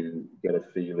to get a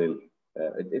feeling.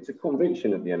 It's a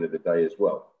conviction at the end of the day as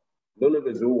well. None of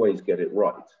us always get it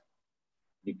right.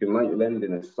 You can make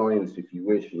lending a science if you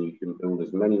wish, and you can build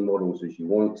as many models as you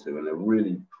want to, and they're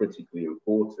really critically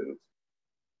important.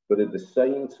 But at the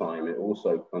same time, it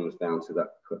also comes down to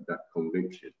that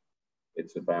conviction.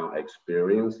 It's about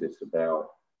experience, it's about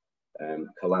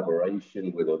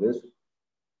collaboration with others.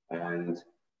 And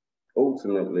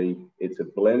ultimately, it's a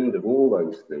blend of all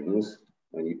those things,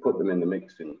 and you put them in the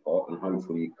mixing pot, and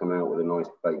hopefully you come out with a nice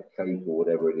baked cake or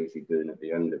whatever it is you're doing at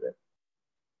the end of it.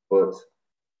 But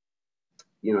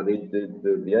you know,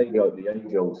 the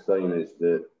age-old saying is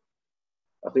that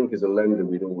I think as a lender,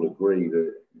 we'd all agree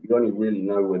that you only really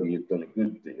know whether you've done a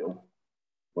good deal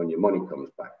when your money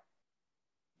comes back.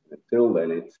 Until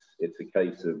then, it's a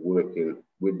case of working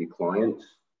with your clients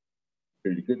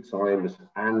through the good times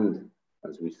and,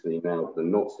 as we see now, the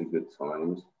not so good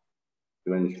times,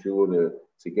 to ensure that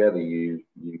together you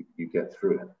get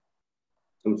through it.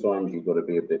 Sometimes you've got to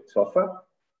be a bit tougher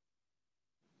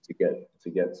to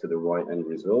get to the right end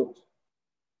result,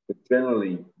 but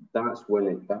generally that's when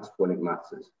it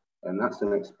matters, and that's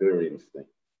an experience thing.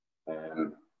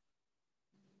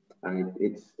 And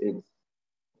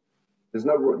there's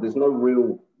no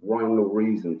real rhyme or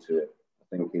reason to it,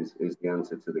 I think is the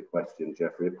answer to the question,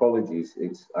 Jeffrey. Apologies,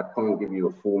 I can't give you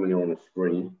a formula on a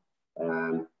screen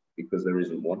because there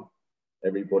isn't one.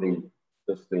 Everybody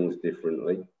does things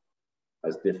differently,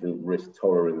 has different risk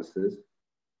tolerances,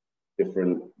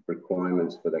 different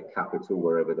requirements for their capital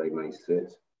wherever they may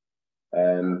sit.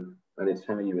 And it's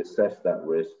how you assess that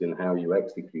risk and how you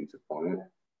execute upon it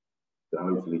to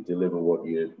hopefully deliver what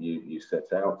you set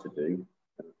out to do.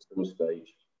 And at some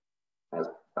stage,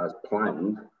 as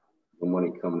planned, the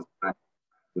money comes back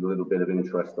with a little bit of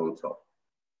interest on top.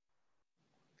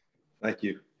 Thank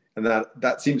you. And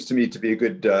that seems to me to be a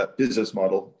good business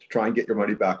model, to try and get your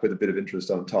money back with a bit of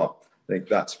interest on top. I think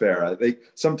that's fair. I think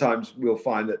sometimes we'll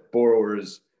find that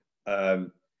borrowers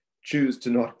choose to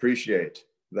not appreciate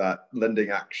that lending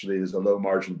actually is a low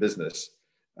margin business.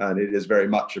 And it is very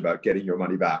much about getting your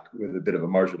money back with a bit of a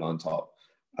margin on top,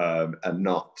 and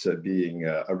not being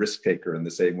a risk taker in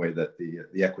the same way that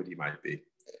the equity might be.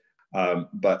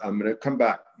 But I'm going to come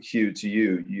back, Hugh, to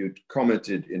you. You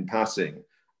commented in passing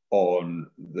on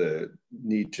the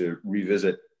need to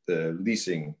revisit the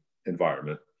leasing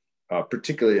environment,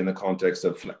 particularly in the context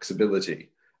of flexibility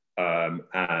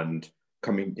and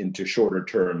coming into shorter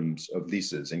terms of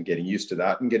leases and getting used to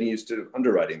that and getting used to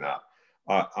underwriting that.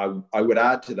 I would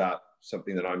add to that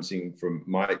something that I'm seeing from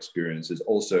my experience is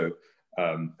also,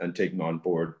 and taking on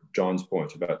board John's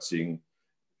point about seeing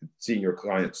your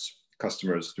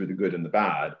customers through the good and the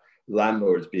bad,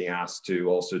 landlords being asked to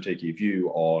also take a view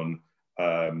on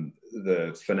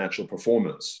the financial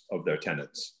performance of their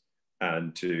tenants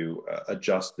and to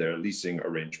adjust their leasing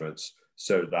arrangements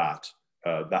so that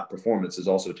that performance is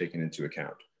also taken into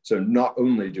account. So not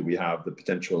only do we have the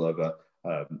potential of a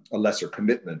lesser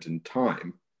commitment in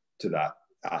time to that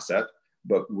asset,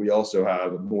 but we also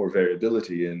have more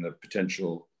variability in the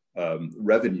potential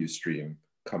revenue stream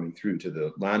coming through to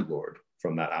the landlord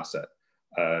from that asset.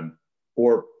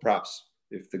 Or perhaps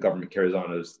if the government carries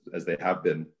on as they have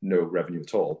been, no revenue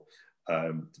at all,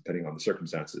 depending on the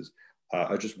circumstances.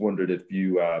 I just wondered if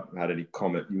you had any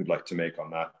comment you would like to make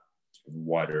on that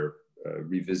wider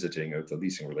revisiting of the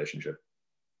leasing relationship.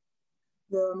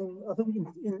 Yeah, I mean, I think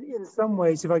in some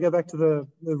ways, if I go back to the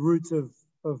roots of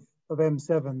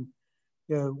M7,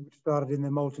 you know, which started in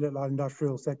the multi-let light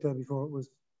industrial sector before it was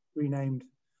renamed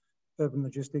urban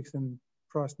logistics and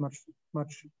priced much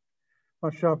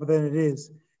sharper than it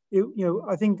is. You know,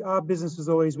 I think our business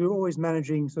was we're always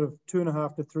managing sort of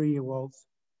 2.5 to 3 year olds.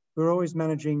 We're always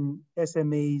managing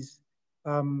SMEs,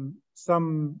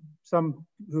 some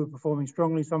who are performing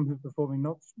strongly, some who are performing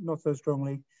not so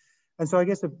strongly. And so I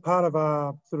guess a part of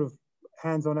our sort of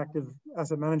hands-on active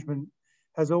asset management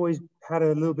has always had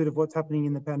a little bit of what's happening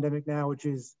in the pandemic now, which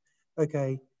is,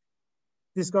 okay,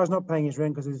 this guy's not paying his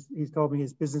rent because he's told me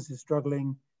his business is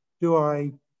struggling. Do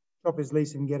I drop his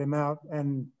lease and get him out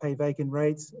and pay vacant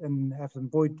rates and have some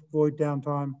void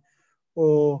downtime?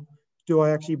 Or do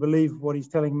I actually believe what he's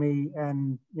telling me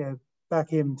and, you know, back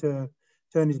him to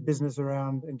turn his business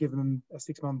around and give him a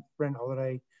 6-month rent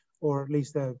holiday, or at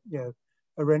least a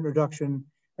rent reduction?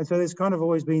 And so there's kind of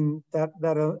always been that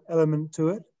element to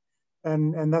it.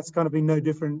 And that's kind of been no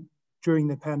different during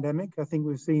the pandemic. I think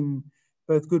we've seen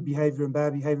both good behavior and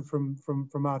bad behavior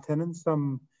from our tenants.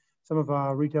 Some of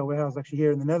our retail warehouses actually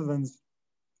here in the Netherlands,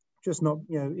 just not,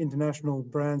 you know, international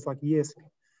brands like Yes,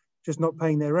 just not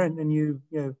paying their rent. And you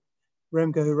know,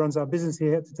 Remco, who runs our business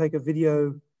here, had to take a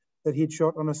video that he'd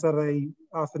shot on a Saturday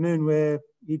afternoon where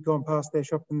he'd gone past their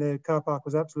shop and their car park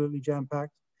was absolutely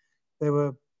jam-packed.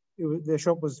 Their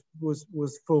shop was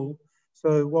full.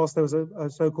 So whilst there was a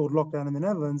so-called lockdown in the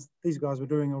Netherlands, these guys were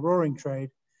doing a roaring trade,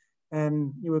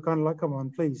 and you were kind of like, come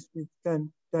on, please,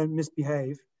 don't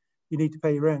misbehave. You need to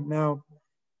pay your rent. Now,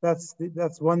 that's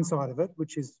one side of it,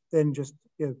 which is then just,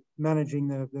 you know, managing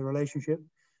the relationship.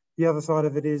 The other side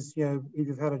of it is, you know, if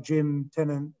you've had a gym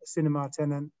tenant, a cinema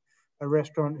tenant, a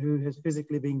restaurant who has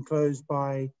physically been closed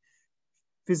by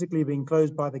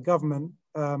the government.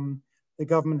 The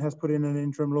government has put in an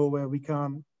interim law where we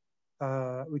can't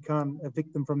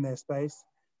evict them from their space.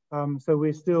 So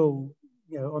we're still,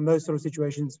 you know, on those sort of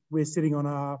situations, we're sitting on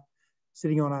our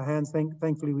hands.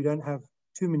 Thankfully, we don't have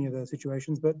too many of those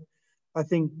situations, but I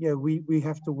think, you know, we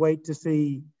have to wait to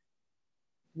see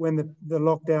when the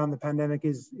lockdown, the pandemic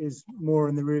is more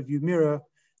in the rearview mirror,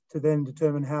 to then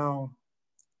determine how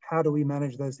do we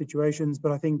manage those situations.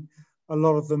 But I think a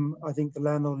lot of them, I think the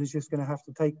landlord is just going to have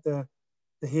to take the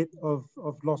hit of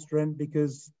lost rent,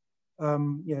 because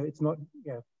you know, it's not,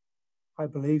 you know, I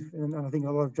believe, and I think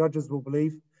a lot of judges will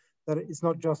believe, that it's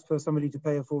not just for somebody to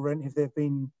pay a full rent if they've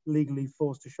been legally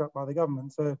forced to shut by the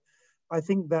government. So I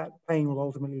think that pain will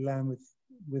ultimately land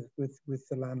with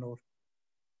the landlord.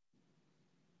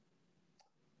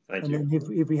 Thank you. And then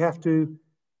if we have to,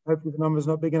 hopefully the number's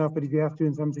not big enough, but if you have to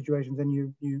in some situations,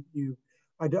 then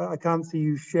I can't see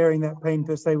you sharing that pain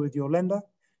per se with your lender,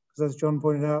 because as John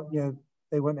pointed out, you know,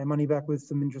 they want their money back with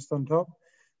some interest on top.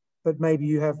 But maybe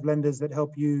you have lenders that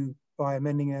help you by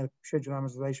amending a schedule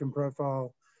amortization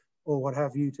profile or what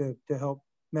have you to help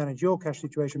manage your cash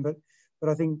situation. But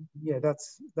I think, yeah,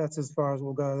 that's as far as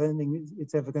we'll go. I don't think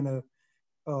it's ever going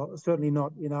to, certainly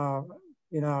not in our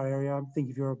area. I think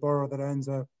if you're a borrower that owns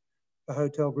a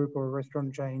hotel group or a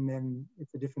restaurant chain, then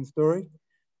it's a different story.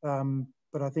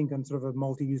 But I think on sort of a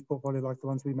multi-use portfolio like the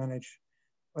ones we manage,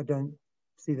 I don't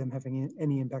see them having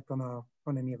any impact on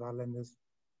any of our lenders.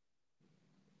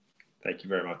 Thank you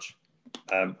very much.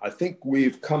 I think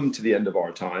we've come to the end of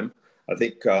our time. I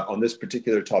think on this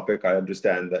particular topic, I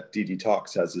understand that DD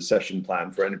Talks has a session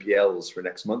planned for NPLs for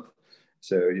next month.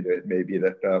 So, you know, it may be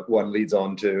that one leads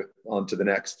on to the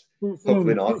next.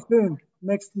 Hopefully not. Soon.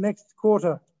 Next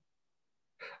quarter.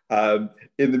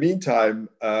 In the meantime,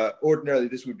 ordinarily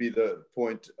this would be the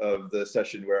point of the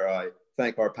session where I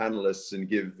thank our panelists and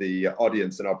give the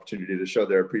audience an opportunity to show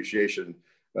their appreciation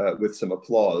with some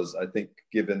applause. I think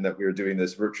given that we're doing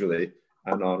this virtually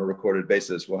and on a recorded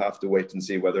basis, we'll have to wait and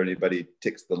see whether anybody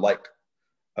ticks the like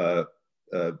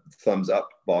thumbs up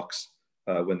box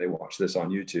when they watch this on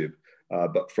YouTube.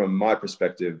 But from my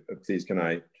perspective, please can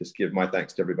I just give my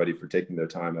thanks to everybody for taking their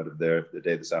time out of their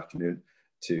day this afternoon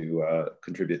to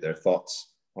contribute their thoughts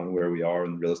on where we are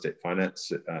in real estate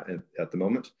finance at the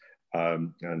moment.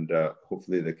 And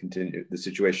hopefully the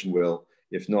situation will,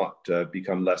 if not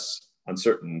become less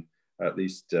uncertain, at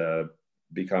least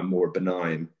become more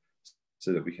benign,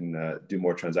 so that we can do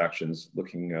more transactions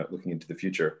looking into the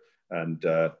future. And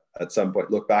at some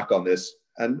point look back on this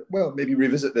and, well, maybe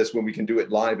revisit this when we can do it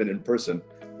live and in person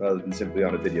rather than simply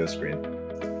on a video screen.